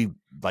totally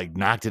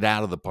knocked it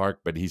out of the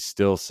park, but he's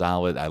still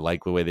solid. I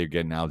like the way they're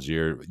getting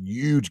Algier.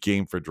 Huge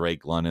game for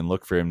Drake London.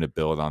 Look for him to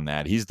build on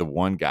that. He's the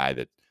one guy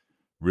that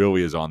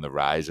really is on the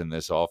rise in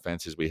this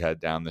offense as we head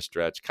down the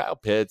stretch. Kyle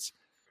Pitts,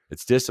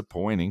 it's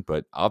disappointing,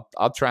 but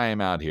I'll try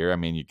him out here. I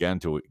mean, you're going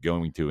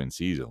to in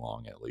season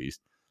long at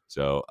least.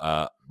 So,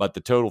 but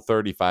the total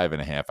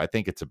 35.5, I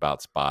think it's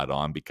about spot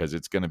on because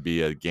it's going to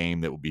be a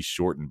game that will be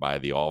shortened by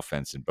the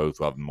offense and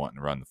both of them wanting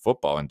to run the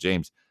football. And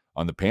James,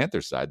 on the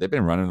Panthers side, they've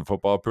been running the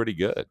football pretty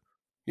good.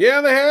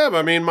 Yeah, they have.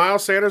 I mean,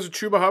 Miles Sanders and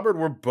Chuba Hubbard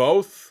were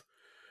both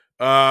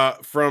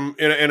from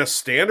in a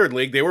standard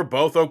league. They were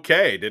both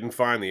okay. Didn't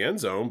find the end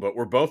zone, but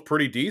were both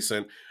pretty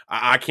decent.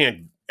 I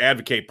can't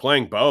advocate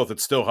playing both.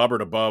 It's still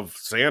Hubbard above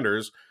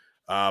Sanders,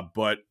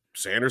 but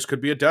Sanders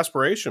could be a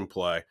desperation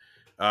play.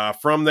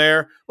 From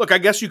there, look, I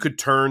guess you could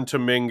turn to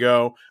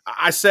Mingo.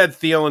 I said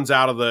Thielen's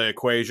out of the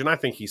equation. I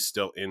think he's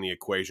still in the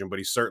equation, but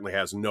he certainly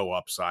has no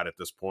upside at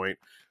this point.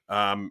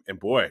 And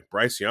boy,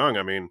 Bryce Young,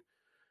 I mean,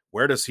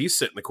 where does he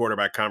sit in the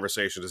quarterback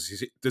conversation?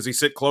 Does he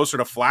sit closer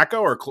to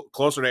Flacco or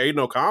closer to Aiden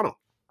O'Connell?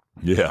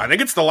 Yeah. I think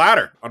it's the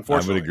latter,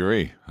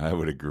 unfortunately. I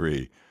would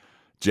agree.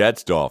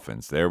 Jets,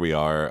 Dolphins. There we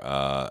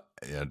are.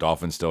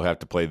 Dolphins still have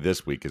to play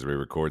this week as we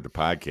record the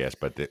podcast,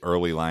 but the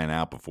early line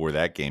out before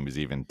that game is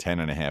even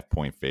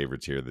 10.5-point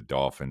favorites here, the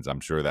Dolphins.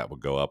 I'm sure that will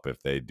go up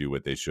if they do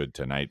what they should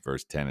tonight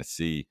versus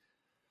Tennessee.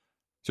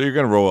 So you're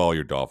going to roll all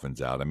your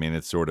Dolphins out. I mean,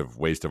 it's sort of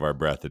waste of our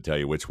breath to tell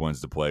you which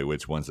ones to play,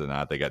 which ones to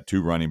not. They got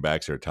 2 running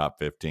backs that are top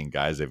 15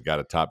 guys. They've got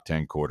a top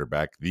 10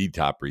 quarterback, the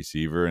top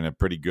receiver, and a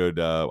pretty good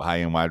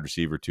high-end wide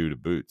receiver, too, to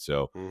boot.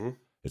 So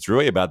it's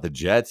really about the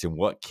Jets and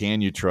what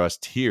can you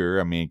trust here.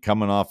 I mean,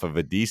 coming off of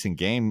a decent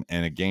game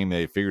and a game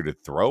they figured to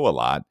throw a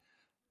lot,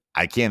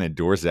 I can't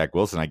endorse Zach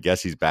Wilson. I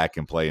guess he's back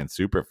in play in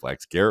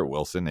Superflex. Garrett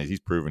Wilson,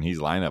 he's proven he's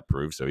lineup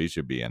proof, so he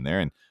should be in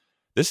there. And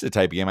this is the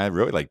type of game I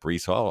really like.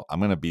 Breece Hall. I'm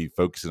going to be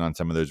focusing on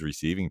some of those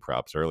receiving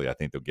props early. I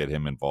think they'll get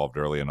him involved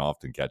early and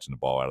often catching the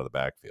ball out of the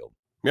backfield.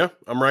 Yeah,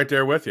 I'm right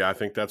there with you. I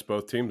think that's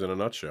both teams in a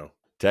nutshell.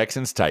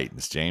 Texans,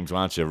 Titans. James,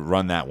 why don't you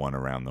run that one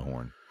around the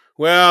horn?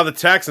 Well, the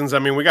Texans, I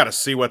mean, we got to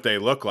see what they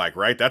look like,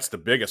 right? That's the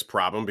biggest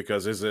problem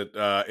because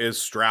is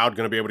Stroud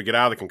going to be able to get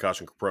out of the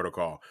concussion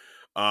protocol?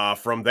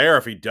 From there,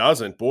 if he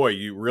doesn't, boy,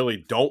 you really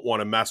don't want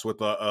to mess with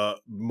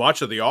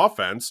much of the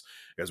offense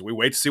as we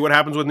wait to see what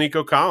happens with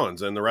Nico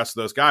Collins and the rest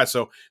of those guys.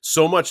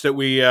 So much that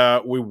we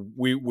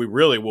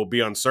really will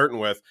be uncertain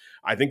with.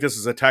 I think this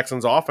is a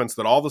Texans offense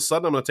that all of a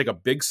sudden I'm going to take a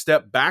big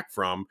step back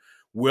from.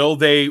 Will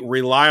they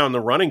rely on the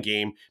running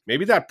game?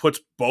 Maybe that puts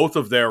both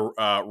of their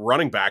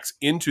running backs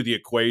into the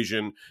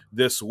equation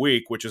this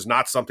week, which is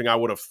not something I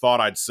would have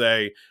thought I'd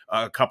say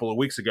a couple of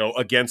weeks ago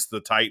against the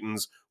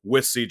Titans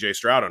with C.J.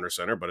 Stroud under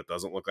center, but it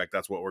doesn't look like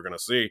that's what we're going to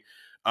see.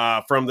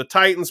 From the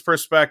Titans'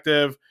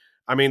 perspective,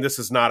 I mean, this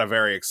is not a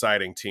very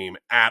exciting team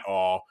at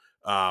all.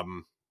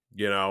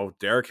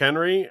 Derrick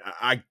Henry,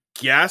 I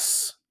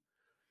guess,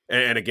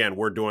 and again,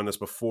 we're doing this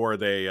before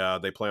they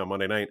play on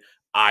Monday night.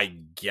 I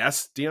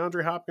guess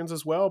DeAndre Hopkins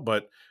as well,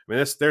 but I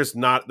mean, there's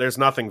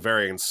nothing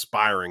very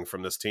inspiring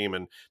from this team,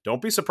 and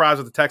don't be surprised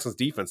with the Texans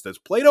defense that's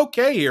played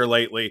okay here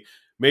lately.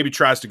 Maybe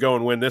tries to go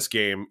and win this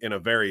game in a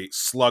very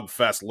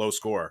slugfest, low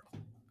score.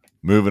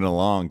 Moving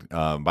along.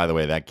 By the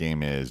way, that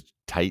game is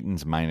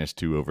Titans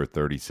 -2 over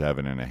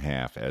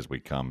 37.5 as we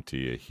come to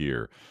you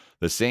here.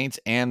 The Saints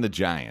and the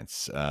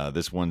Giants.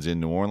 This one's in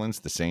New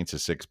Orleans. The Saints a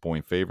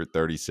 6-point favorite,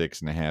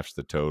 36.5 is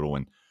the total.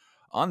 And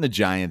on the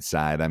Giants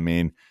side, I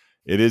mean,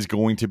 it is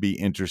going to be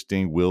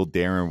interesting. Will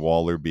Darren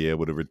Waller be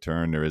able to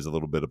return? There is a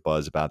little bit of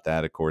buzz about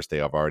that. Of course, they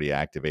have already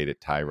activated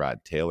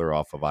Tyrod Taylor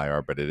off of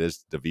IR, but it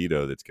is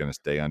DeVito that's going to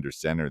stay under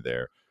center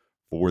there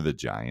for the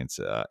Giants.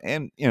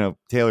 And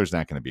Taylor's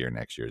not going to be here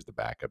next year as the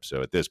backup.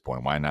 So at this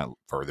point, why not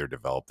further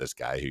develop this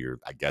guy who you're,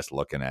 I guess,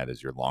 looking at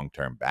as your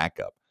long-term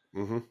backup?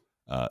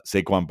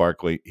 Saquon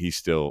Barkley, he's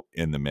still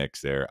in the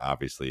mix there,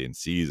 obviously, in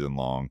season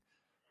long.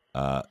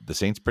 The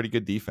Saints pretty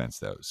good defense,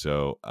 though.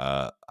 So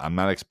I'm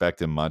not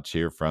expecting much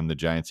here from the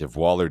Giants. If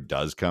Waller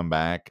does come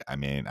back, I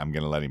mean, I'm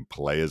going to let him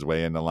play his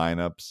way into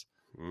lineups.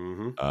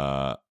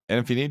 And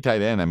if you need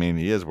tight end, I mean,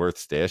 he is worth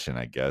stashing,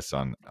 I guess,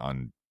 on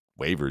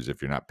waivers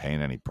if you're not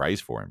paying any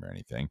price for him or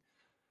anything.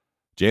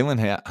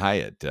 Jalen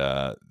Hyatt,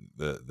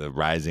 the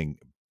rising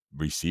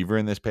receiver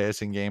in this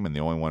passing game, and the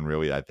only one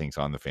really I think is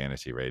on the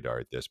fantasy radar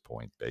at this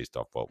point based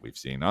off what we've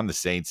seen. On the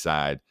Saints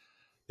side,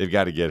 they've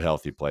got to get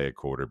healthy play at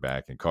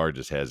quarterback, and Carr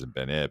just hasn't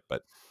been it.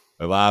 But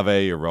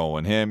Olave, you're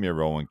rolling him, you're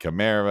rolling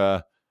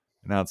Kamara,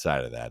 and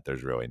outside of that,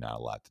 there's really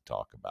not a lot to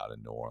talk about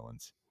in New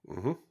Orleans.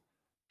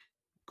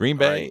 Green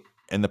Bay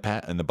and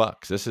the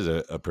Bucks. This is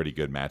a pretty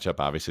good matchup.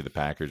 Obviously, the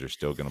Packers are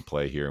still going to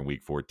play here in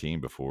Week 14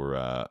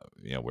 before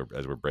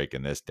we're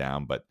breaking this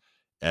down. But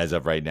as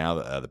of right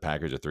now, the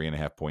Packers are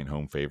 3.5-point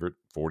home favorite.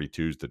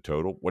 42 is the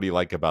total. What do you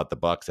like about the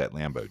Bucks at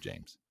Lambeau,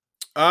 James?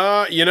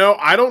 I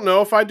don't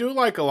know if I do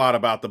like a lot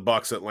about the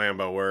Bucks at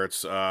Lambeau, where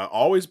it's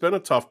always been a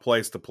tough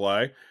place to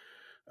play.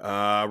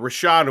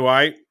 Rachaad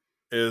White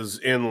is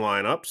in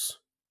lineups.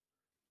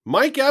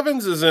 Mike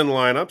Evans is in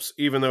lineups,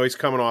 even though he's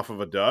coming off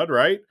of a dud,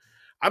 right?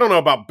 I don't know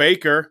about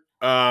Baker.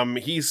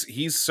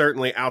 He's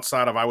certainly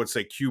outside of, I would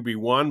say,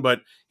 QB1,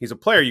 but he's a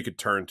player you could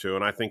turn to,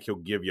 and I think he'll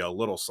give you a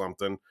little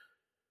something.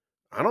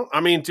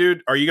 I mean,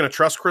 dude, are you going to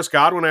trust Chris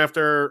Godwin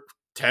after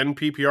 10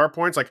 PPR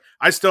points? Like,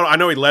 I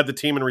know he led the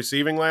team in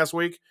receiving last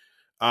week,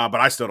 but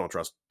I still don't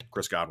trust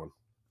Chris Godwin.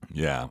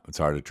 Yeah, it's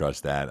hard to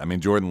trust that. I mean,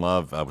 Jordan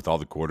Love, with all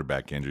the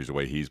quarterback injuries, the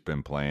way he's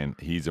been playing,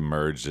 he's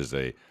emerged as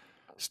a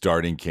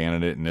starting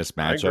candidate in this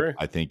I matchup. agree.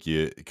 I think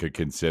you could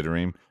consider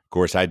him. Of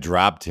course, I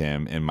dropped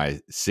him in my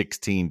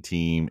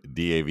 16-team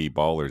DAV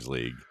Ballers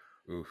League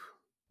Oof.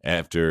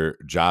 after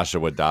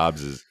Joshua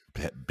Dobbs'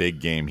 big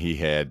game he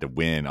had to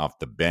win off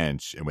the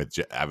bench. And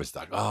I was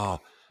like, oh,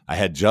 I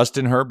had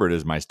Justin Herbert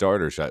as my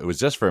starter. So it was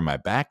just for my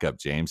backup,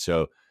 James.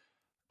 So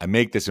I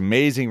make this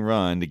amazing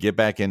run to get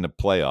back into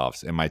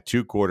playoffs, and my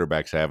two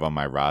quarterbacks I have on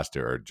my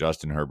roster are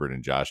Justin Herbert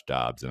and Josh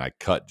Dobbs, and I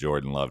cut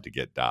Jordan Love to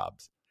get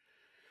Dobbs.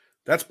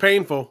 That's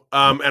painful.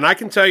 And I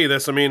can tell you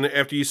this. I mean,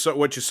 after you saw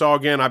what you saw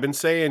again, I've been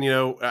saying,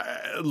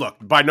 look,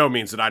 by no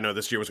means did I know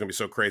this year was going to be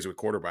so crazy with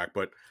quarterback,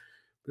 but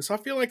I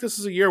feel like this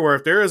is a year where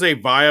if there is a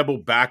viable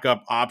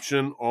backup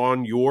option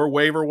on your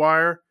waiver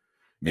wire,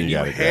 and you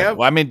have,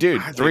 well, I mean,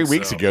 dude, I 3 think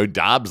weeks so. ago,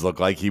 Dobbs looked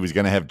like he was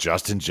going to have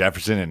Justin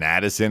Jefferson and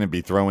Addison and be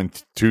throwing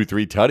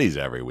 2-3 tutties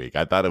every week.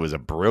 I thought it was a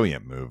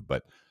brilliant move,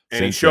 but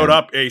And he showed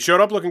up. He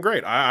showed up looking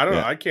great. I don't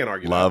know. I can't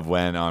argue. Love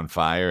went on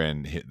fire,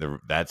 and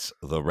that's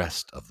the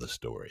rest of the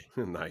story.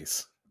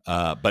 Nice.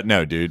 But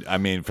no, dude. I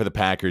mean, for the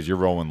Packers, you're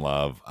rolling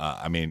Love.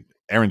 I mean,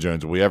 Aaron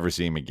Jones, will we ever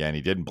see him again?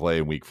 He didn't play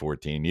in Week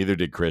 14. Neither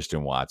did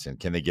Christian Watson.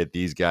 Can they get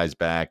these guys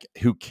back?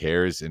 Who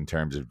cares in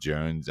terms of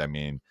Jones? I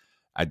mean,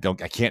 I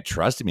can't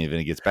trust him even if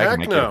he gets back.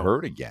 He might get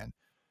hurt again.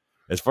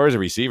 As far as the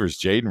receivers,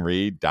 Jaden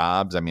Reed,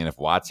 Dobbs, I mean, if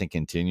Watson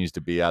continues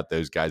to be out,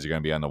 those guys are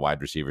going to be on the wide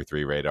receiver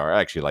 3 radar.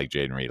 I actually like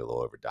Jaden Reed a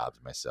little over Dobbs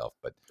myself,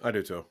 but I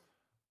do too.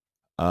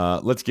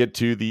 Let's get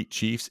to the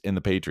Chiefs and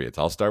the Patriots.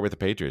 I'll start with the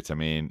Patriots. I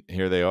mean,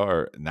 here they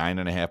are,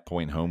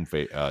 9.5-point home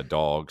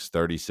dogs,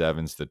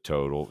 37's the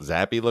total.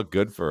 Zappy looked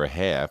good for a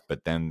half,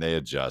 but then they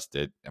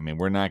adjusted. I mean,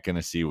 we're not going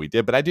to see what we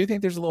did, but I do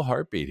think there's a little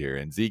heartbeat here.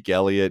 And Zeke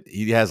Elliott,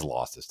 he has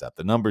lost his step.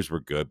 The numbers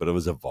were good, but it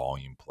was a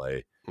volume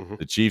play. Mm-hmm.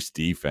 The Chiefs'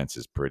 defense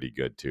is pretty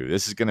good too.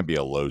 This is going to be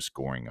a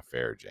low-scoring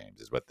affair,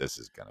 James, is what this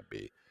is going to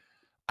be.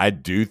 I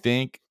do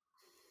think,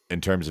 in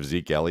terms of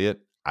Zeke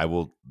Elliott, I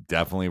will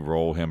definitely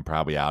roll him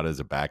probably out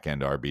as a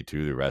back-end RB2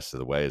 the rest of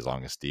the way as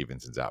long as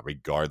Stevenson's out,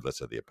 regardless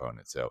of the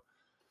opponent. So,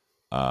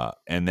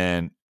 and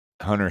then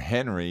Hunter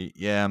Henry,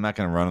 yeah, I'm not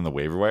going to run on the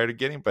waiver wire to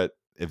get him, but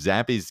if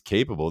Zappy's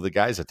capable, the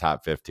guy's a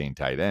top 15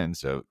 tight end,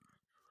 so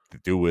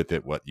do with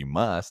it what you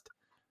must.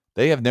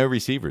 They have no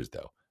receivers,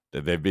 though.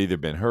 They've either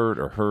been hurt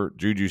or hurt.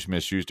 Juju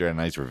Smith-Schuster had a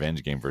nice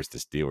revenge game versus the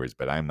Steelers,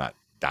 but I'm not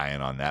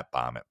dying on that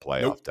bomb at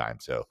playoff time.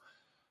 So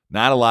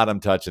not a lot I'm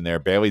touching there.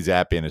 Bailey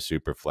Zappi in a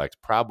super flex,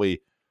 probably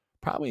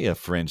a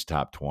fringe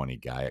top 20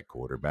 guy at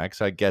quarterback.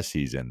 So I guess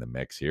he's in the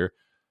mix here.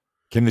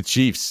 Can the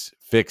Chiefs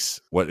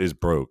fix what is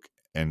broke?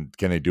 And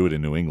can they do it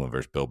in New England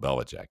versus Bill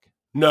Belichick?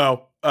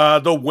 No.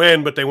 They'll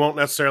win, but they won't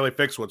necessarily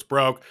fix what's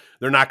broke.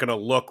 They're not going to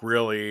look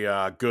really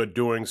good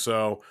doing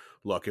so.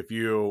 Look, if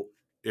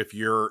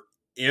you're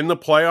in the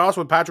playoffs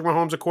with Patrick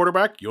Mahomes at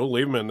quarterback, you'll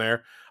leave him in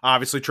there.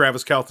 Obviously,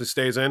 Travis Kelce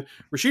stays in.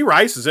 Rashee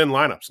Rice is in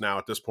lineups now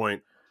at this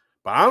point.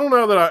 But I don't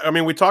know that I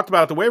mean, we talked about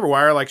it at the waiver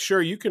wire. Like,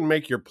 sure, you can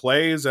make your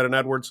plays at an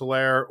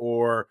Edwards-Helaire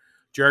or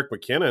Jerick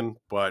McKinnon,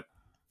 but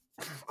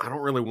I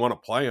don't really want to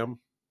play him.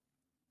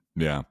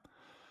 Yeah.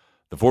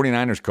 The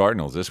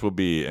 49ers-Cardinals, this will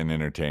be an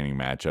entertaining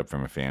matchup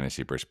from a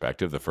fantasy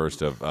perspective. The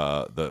first of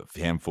the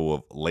handful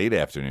of late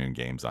afternoon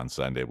games on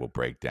Sunday will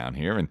break down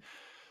here. And,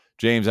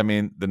 James, I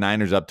mean, the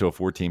Niners up to a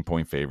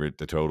 14-point favorite.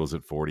 The total's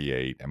at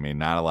 48. I mean,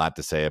 not a lot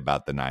to say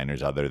about the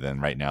Niners other than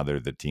right now they're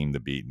the team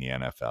to beat in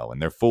the NFL,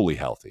 and they're fully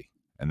healthy.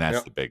 And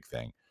that's the big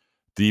thing.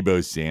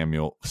 Debo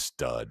Samuel,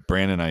 stud.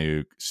 Brandon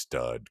Ayuk,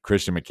 stud.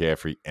 Christian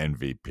McCaffrey,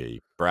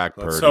 MVP. Brock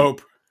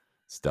Purdy,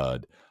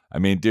 stud. I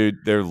mean, dude,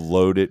 they're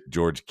loaded.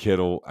 George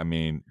Kittle, I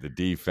mean, the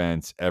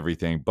defense,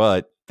 everything.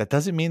 But that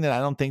doesn't mean that I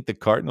don't think the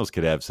Cardinals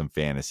could have some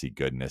fantasy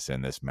goodness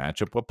in this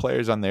matchup. What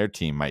players on their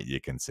team might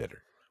you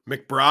consider?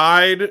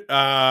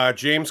 McBride,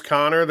 James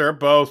Conner, they're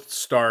both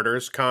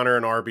starters. Conner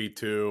and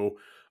RB2.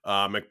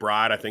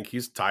 McBride, I think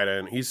he's tight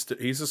end.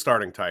 He's a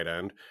starting tight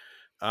end.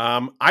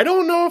 I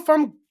don't know if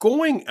I'm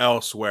going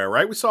elsewhere,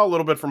 right? We saw a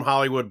little bit from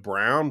Hollywood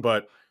Brown,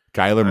 but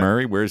Kyler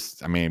Murray,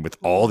 with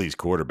all these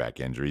quarterback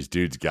injuries,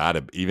 dude's got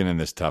to, even in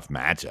this tough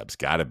matchups,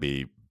 got to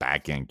be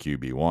back-end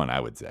QB1,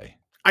 I would say.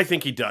 I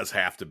think he does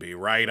have to be,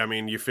 right? I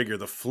mean, you figure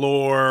the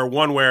floor,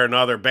 one way or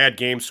another, bad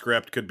game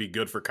script could be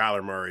good for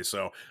Kyler Murray,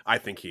 so I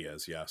think he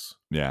is, yes.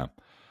 Yeah,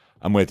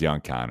 I'm with you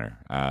on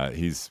Connor.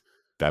 He's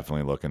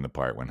definitely looking the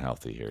part when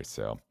healthy here,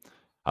 so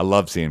I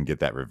love seeing him get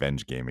that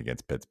revenge game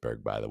against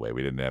Pittsburgh, by the way.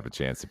 We didn't have a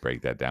chance to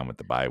break that down with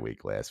the bye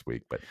week last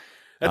week, but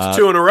that's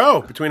 2 in a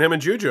row between him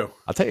and Juju.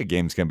 I'll tell you, a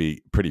game's going to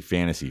be pretty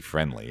fantasy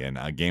friendly, and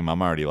a game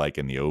I'm already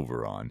liking the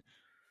over on.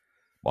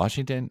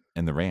 Washington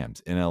and the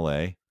Rams in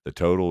LA. The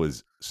total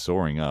is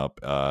soaring up.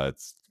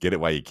 It's get it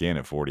while you can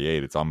at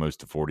 48. It's almost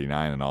to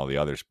 49 in all the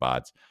other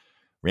spots.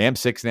 Rams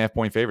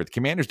 6.5-point favorite. The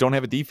Commanders don't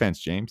have a defense,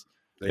 James.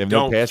 They have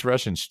no pass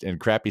rush and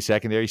crappy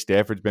secondary.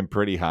 Stafford's been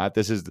pretty hot.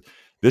 This is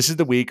This is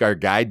the week our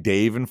guy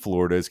Dave in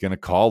Florida is going to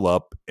call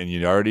up, and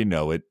you already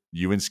know it.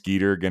 You and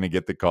Skeeter are going to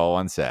get the call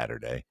on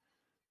Saturday.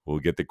 We'll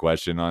get the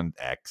question on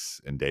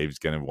X, and Dave's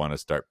going to want to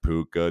start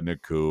Puka,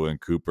 Nakua, and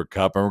Cooper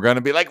Cup, and we're going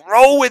to be like,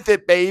 roll with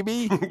it,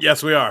 baby.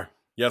 Yes, we are.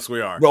 Yes, we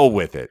are. Roll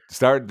with it.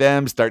 Start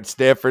them, start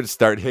Stafford,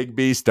 start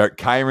Higbee, start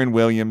Kyron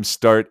Williams,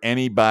 start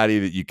anybody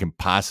that you can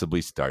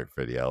possibly start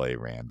for the LA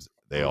Rams.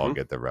 They all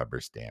get the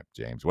rubber stamp,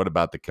 James. What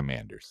about the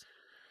Commanders?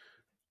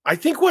 I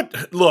think when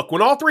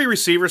all three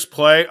receivers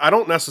play, I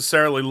don't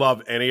necessarily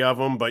love any of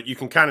them, but you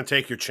can kind of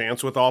take your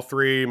chance with all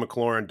three,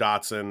 McLaurin,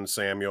 Dotson,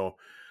 Samuel.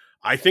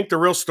 I think the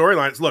real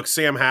storyline is, look,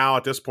 Sam Howell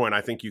at this point,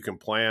 I think you can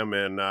play him.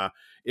 And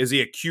is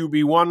he a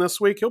QB1 this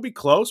week? He'll be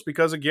close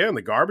because, again,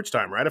 the garbage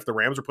time, right? If the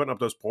Rams are putting up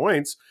those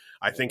points,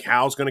 I think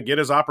Howell's going to get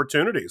his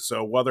opportunities.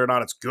 So whether or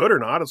not it's good or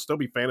not, it'll still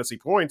be fantasy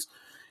points.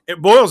 It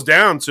boils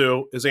down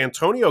to, is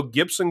Antonio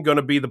Gibson going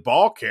to be the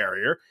ball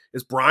carrier?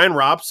 Is Brian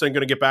Robinson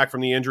going to get back from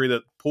the injury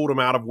that pulled him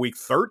out of week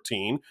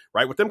 13,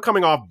 right? With them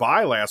coming off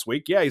bye last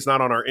week, yeah, he's not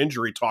on our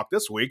injury talk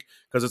this week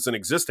because it's an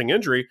existing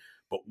injury.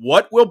 But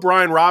what will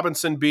Brian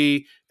Robinson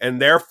be?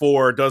 And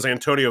therefore, does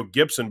Antonio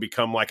Gibson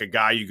become like a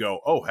guy you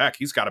go, oh, heck,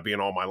 he's got to be in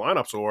all my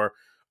lineups, or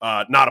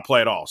not a play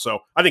at all?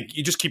 So I think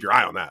you just keep your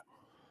eye on that.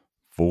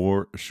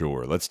 For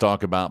sure. Let's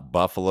talk about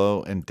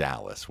Buffalo and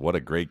Dallas. What a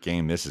great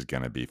game this is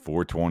going to be.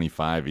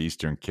 4:25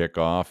 Eastern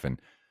kickoff,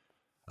 and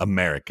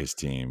America's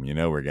team. You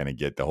know, we're going to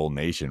get the whole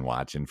nation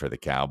watching for the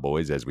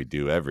Cowboys, as we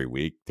do every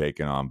week,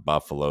 taking on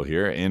Buffalo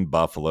here in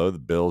Buffalo. The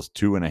Bills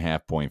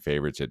 2.5-point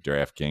favorites at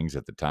DraftKings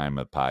at the time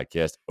of the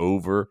podcast.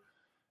 Over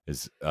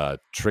is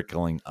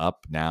trickling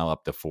up now,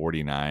 up to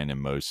 49 in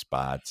most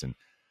spots. And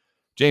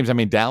James, I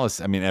mean, Dallas,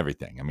 I mean,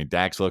 everything. I mean,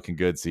 Dak's looking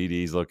good.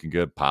 CD's looking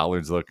good.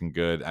 Pollard's looking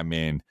good. I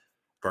mean,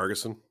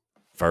 Ferguson.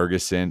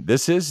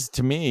 This is,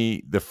 to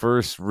me, the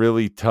first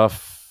really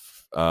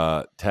tough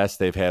test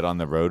they've had on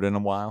the road in a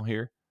while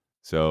here.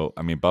 So,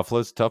 I mean,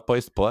 Buffalo's a tough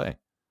place to play.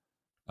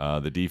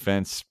 The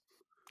defense,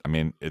 I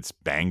mean, it's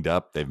banged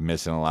up. They've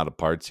missing a lot of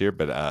parts here,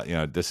 but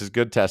this is a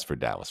good test for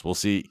Dallas. We'll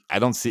see.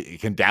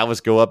 Can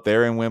Dallas go up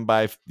there and win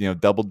by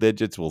double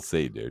digits? We'll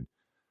see, dude.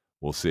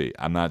 We'll see.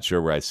 I'm not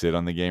sure where I sit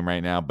on the game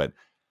right now, but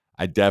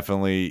I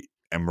definitely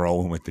am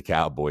rolling with the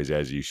Cowboys,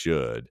 as you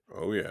should.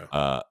 Oh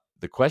yeah.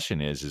 The question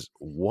is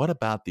what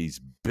about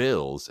these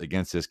Bills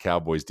against this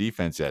Cowboys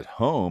defense at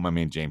home? I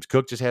mean, James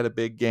Cook just had a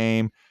big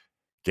game.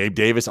 Gabe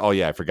Davis. Oh,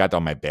 yeah, I forgot all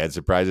my bad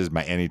surprises,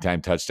 my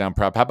anytime touchdown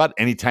prop. How about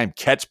anytime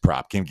catch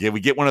prop? Can we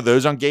get one of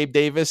those on Gabe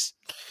Davis?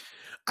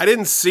 I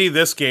didn't see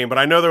this game, but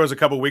I know there was a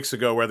couple weeks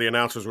ago where the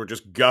announcers were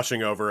just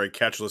gushing over a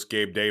catchless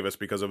Gabe Davis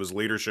because of his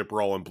leadership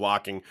role in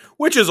blocking,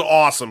 which is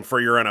awesome for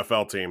your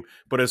NFL team,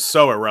 but is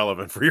so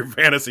irrelevant for your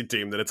fantasy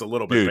team that it's a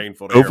little bit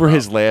painful to hear over about.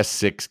 His last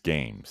 6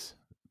 games.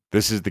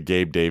 This is the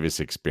Gabe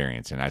Davis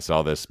experience, and I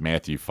saw this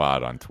Matthew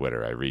Fod on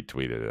Twitter. I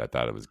retweeted it. I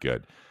thought it was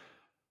good.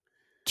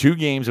 2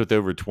 games with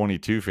over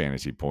 22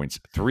 fantasy points,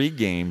 3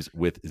 games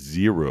with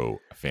 0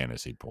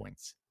 fantasy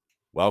points.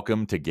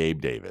 Welcome to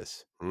Gabe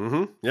Davis.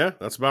 Mm-hmm. Yeah,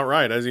 that's about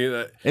right.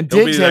 And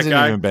Diggs hasn't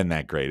even been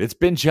that great. It's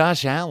been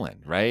Josh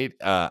Allen, right?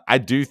 I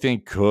do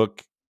think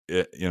Cook,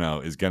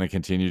 is going to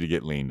continue to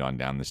get leaned on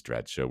down the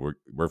stretch. So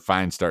we're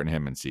fine starting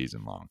him in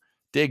season long.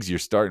 Diggs, you're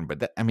starting,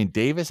 but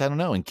Davis, I don't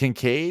know. And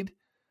Kincaid,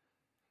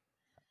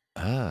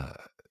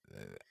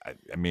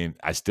 I mean,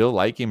 I still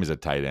like him as a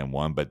tight end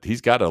 1, but he's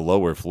got a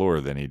lower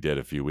floor than he did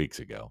a few weeks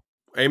ago.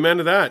 Amen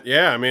to that.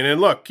 Yeah, I mean, and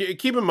look,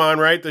 keep in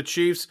mind, right,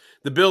 the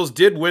Bills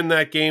did win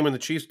that game, and the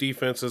Chiefs'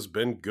 defense has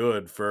been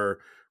good for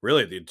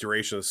really the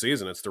duration of the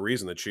season. It's the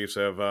reason the Chiefs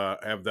have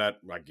that,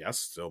 I guess,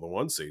 still the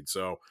 1 seed.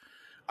 So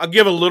I'll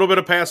give a little bit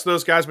of pass to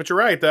those guys, but you're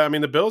right.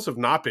 The Bills have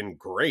not been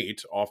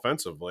great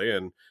offensively,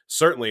 and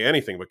certainly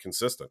anything but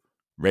consistent.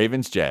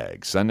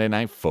 Ravens-Jags, Sunday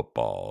Night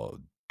Football.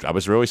 I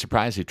was really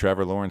surprised to see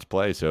Trevor Lawrence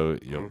play. So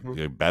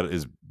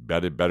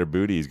better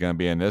booty. He's going to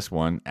be in this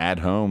one at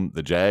home.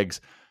 The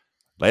Jags.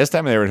 Last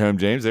time they were at home,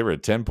 James, they were a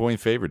 10-point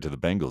favorite to the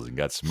Bengals and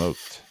got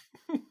smoked.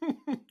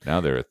 Now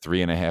they're a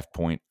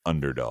 3.5-point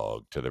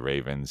underdog to the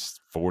Ravens.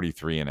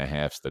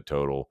 43.5's the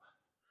total.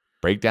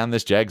 Break down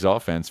this Jags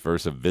offense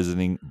versus a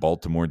visiting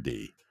Baltimore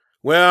D.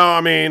 Well, I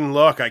mean,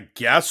 look, I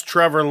guess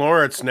Trevor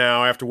Lawrence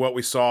now, after what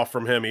we saw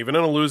from him, even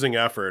in a losing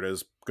effort,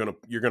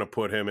 you're gonna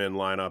put him in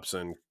lineups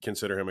and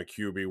consider him a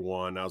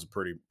QB1. That was a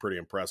pretty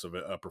impressive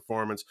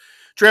performance.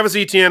 Travis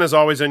Etienne is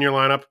always in your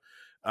lineup.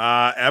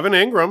 Evan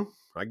Ingram,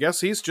 I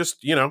guess he's just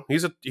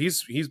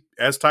he's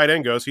as tight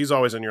end goes, he's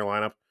always in your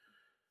lineup.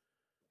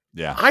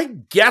 Yeah, I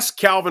guess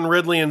Calvin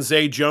Ridley and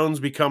Zay Jones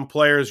become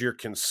players you're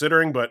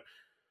considering, but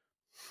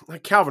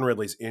like Calvin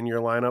Ridley's in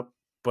your lineup,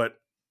 but.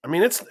 I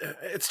mean,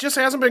 it's just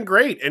hasn't been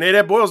great. And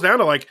it boils down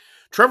to, like,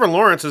 Trevor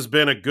Lawrence has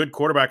been a good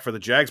quarterback for the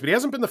Jags, but he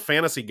hasn't been the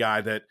fantasy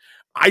guy that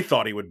I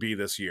thought he would be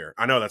this year.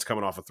 I know that's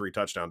coming off a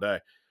 3-touchdown day.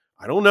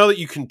 I don't know that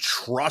you can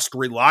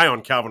rely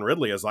on Calvin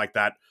Ridley as like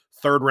that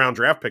 3rd-round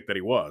draft pick that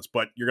he was,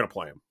 but you're going to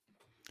play him.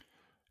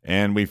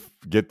 And we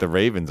get the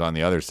Ravens on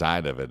the other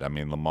side of it. I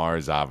mean, Lamar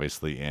is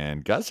obviously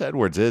in. Gus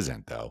Edwards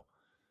isn't, though.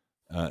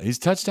 He's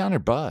touchdown or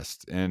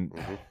bust. And,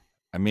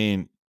 I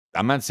mean,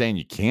 I'm not saying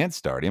you can't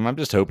start him. I'm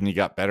just hoping you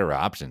got better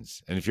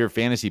options. And if you're a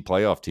fantasy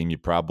playoff team, you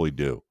probably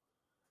do.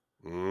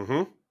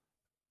 Mm-hmm.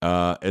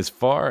 As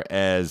far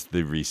as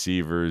the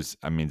receivers,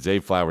 I mean, Zay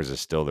Flowers is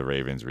still the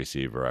Ravens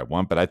receiver I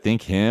want, but I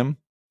think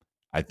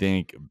I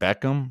think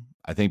Beckham,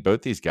 I think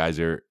both these guys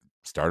are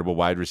startable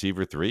wide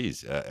receiver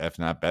threes, if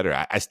not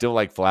better. I still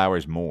like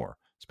Flowers more,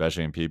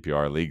 especially in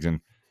PPR leagues.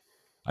 And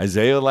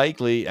Isaiah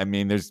Likely, I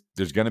mean,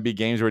 there's going to be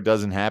games where it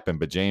doesn't happen,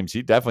 but James,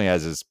 he definitely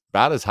has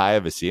about as high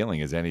of a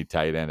ceiling as any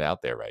tight end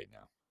out there right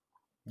now.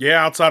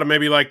 Yeah, outside of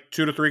maybe like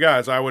 2 to 3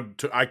 guys,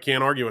 I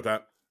can't argue with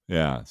that.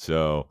 Yeah,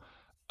 so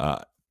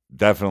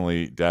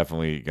definitely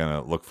going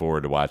to look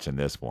forward to watching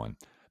this one.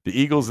 The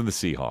Eagles and the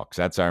Seahawks.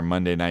 That's our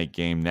Monday night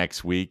game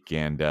next week,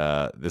 and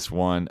this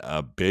one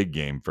a big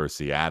game for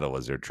Seattle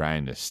as they're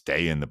trying to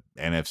stay in the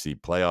NFC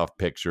playoff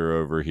picture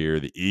over here.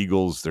 The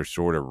Eagles, they're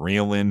sort of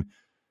reeling.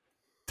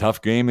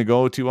 Tough game to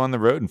go to on the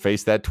road and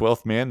face that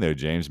 12th man there,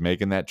 James,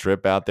 making that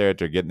trip out there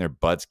after getting their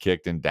butts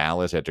kicked in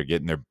Dallas, after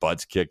getting their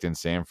butts kicked in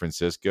San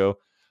Francisco.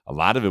 A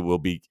lot of it will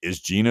be, is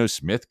Geno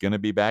Smith going to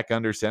be back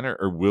under center,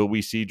 or will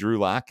we see Drew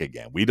Lock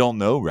again? We don't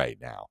know right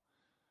now.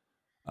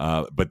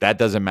 But that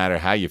doesn't matter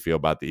how you feel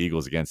about the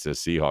Eagles against the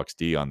Seahawks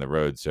D on the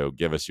road. So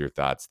give us your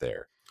thoughts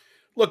there.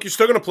 Look, you're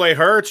still going to play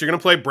Hurts. You're going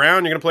to play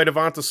Brown. You're going to play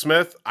Devonta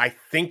Smith. I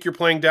think you're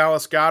playing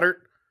Dallas Goedert.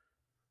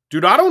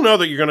 Dude, I don't know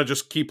that you're going to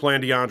just keep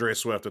playing DeAndre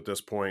Swift at this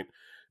point.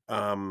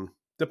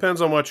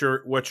 Depends on what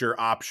your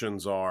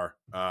options are.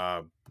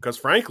 Because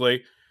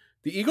frankly,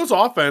 the Eagles'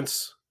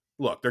 offense,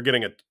 look, they're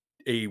getting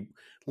a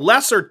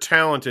lesser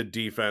talented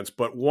defense,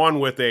 but one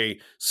with a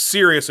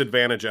serious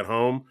advantage at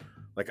home.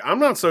 Like, I'm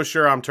not so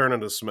sure I'm turning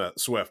to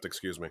Swift,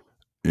 excuse me.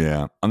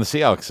 Yeah. On the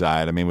Seahawks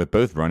side, I mean, with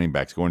both running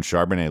backs going,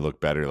 Charbonnet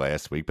looked better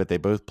last week, but they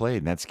both played,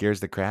 and that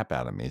scares the crap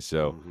out of me.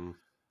 So,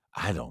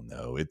 I don't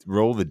know.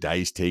 Roll the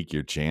dice, take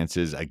your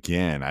chances.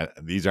 Again,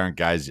 these aren't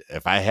guys.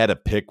 If I had to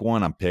pick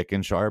one, I'm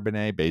picking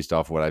Charbonnet based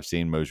off what I've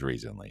seen most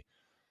recently.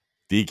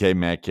 DK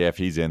Metcalf,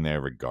 he's in there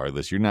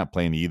regardless. You're not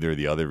playing either of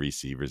the other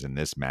receivers in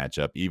this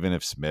matchup, even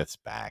if Smith's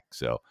back.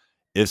 So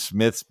if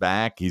Smith's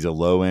back, he's a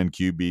low-end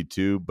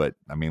QB2, but,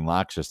 I mean,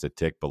 Lock's just a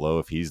tick below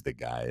if he's the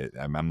guy.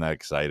 I'm not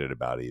excited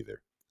about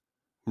either.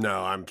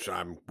 No, I'm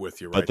with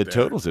you right But the there.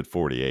 total's at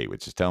 48,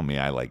 which is telling me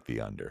I like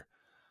the under.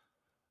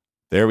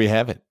 There we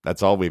have it.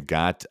 That's all we've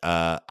got.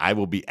 I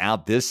will be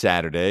out this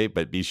Saturday,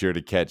 but be sure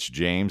to catch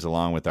James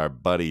along with our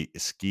buddy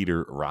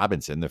Skeeter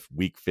Robinson, the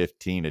Week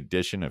 15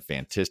 edition of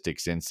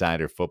Fantistics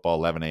Insider Football,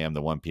 11 a.m.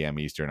 to 1 p.m.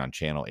 Eastern on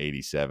Channel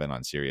 87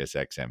 on Sirius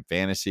XM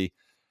Fantasy.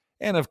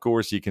 And, of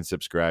course, you can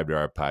subscribe to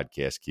our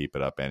podcast. Keep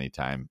it up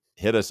anytime.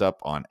 Hit us up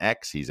on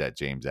X. He's at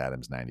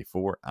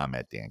JamesAdams94. I'm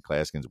at Dan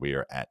Clasgens. We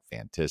are at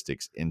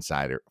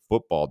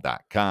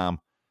FantisticsInsiderFootball.com.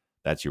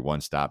 That's your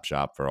one-stop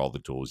shop for all the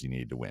tools you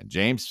need to win.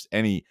 James,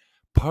 any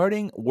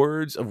parting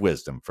words of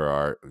wisdom for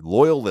our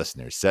loyal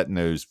listeners setting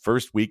those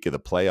first week of the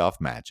playoff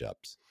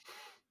matchups?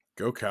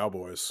 Go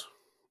Cowboys.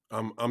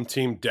 I'm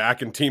Team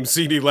Dak and Team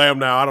CeeDee Lamb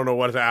now. I don't know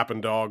what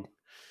happened, dog.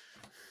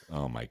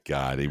 Oh, my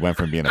God. He went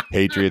from being a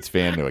Patriots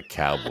fan to a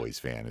Cowboys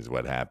fan is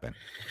what happened.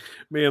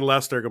 Me and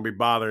Lester are going to be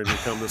bothering you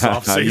come this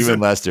offseason. You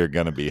and Lester are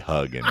going to be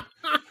hugging.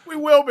 We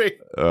will be.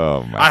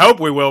 Oh my! I hope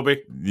we will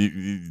be.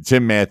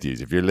 Tim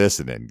Matthews, if you're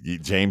listening,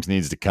 James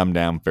needs to come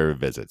down for a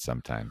visit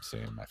sometime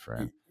soon, my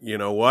friend. You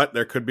know what?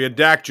 There could be a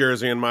Dak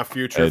jersey in my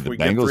future if we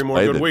get 3 more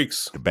good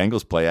weeks. The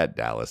Bengals play at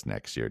Dallas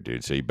next year,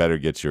 dude. So you better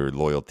get your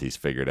loyalties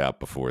figured out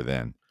before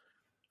then.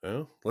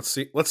 Well, let's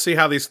see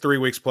how these 3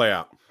 weeks play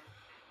out.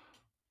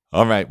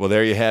 All right. Well,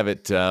 there you have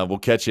it. We'll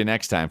catch you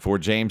next time. For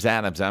James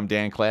Adams, I'm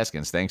Dan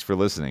Clasgens. Thanks for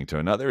listening to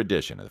another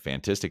edition of the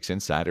Fantistics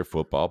Insider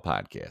Football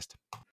Podcast.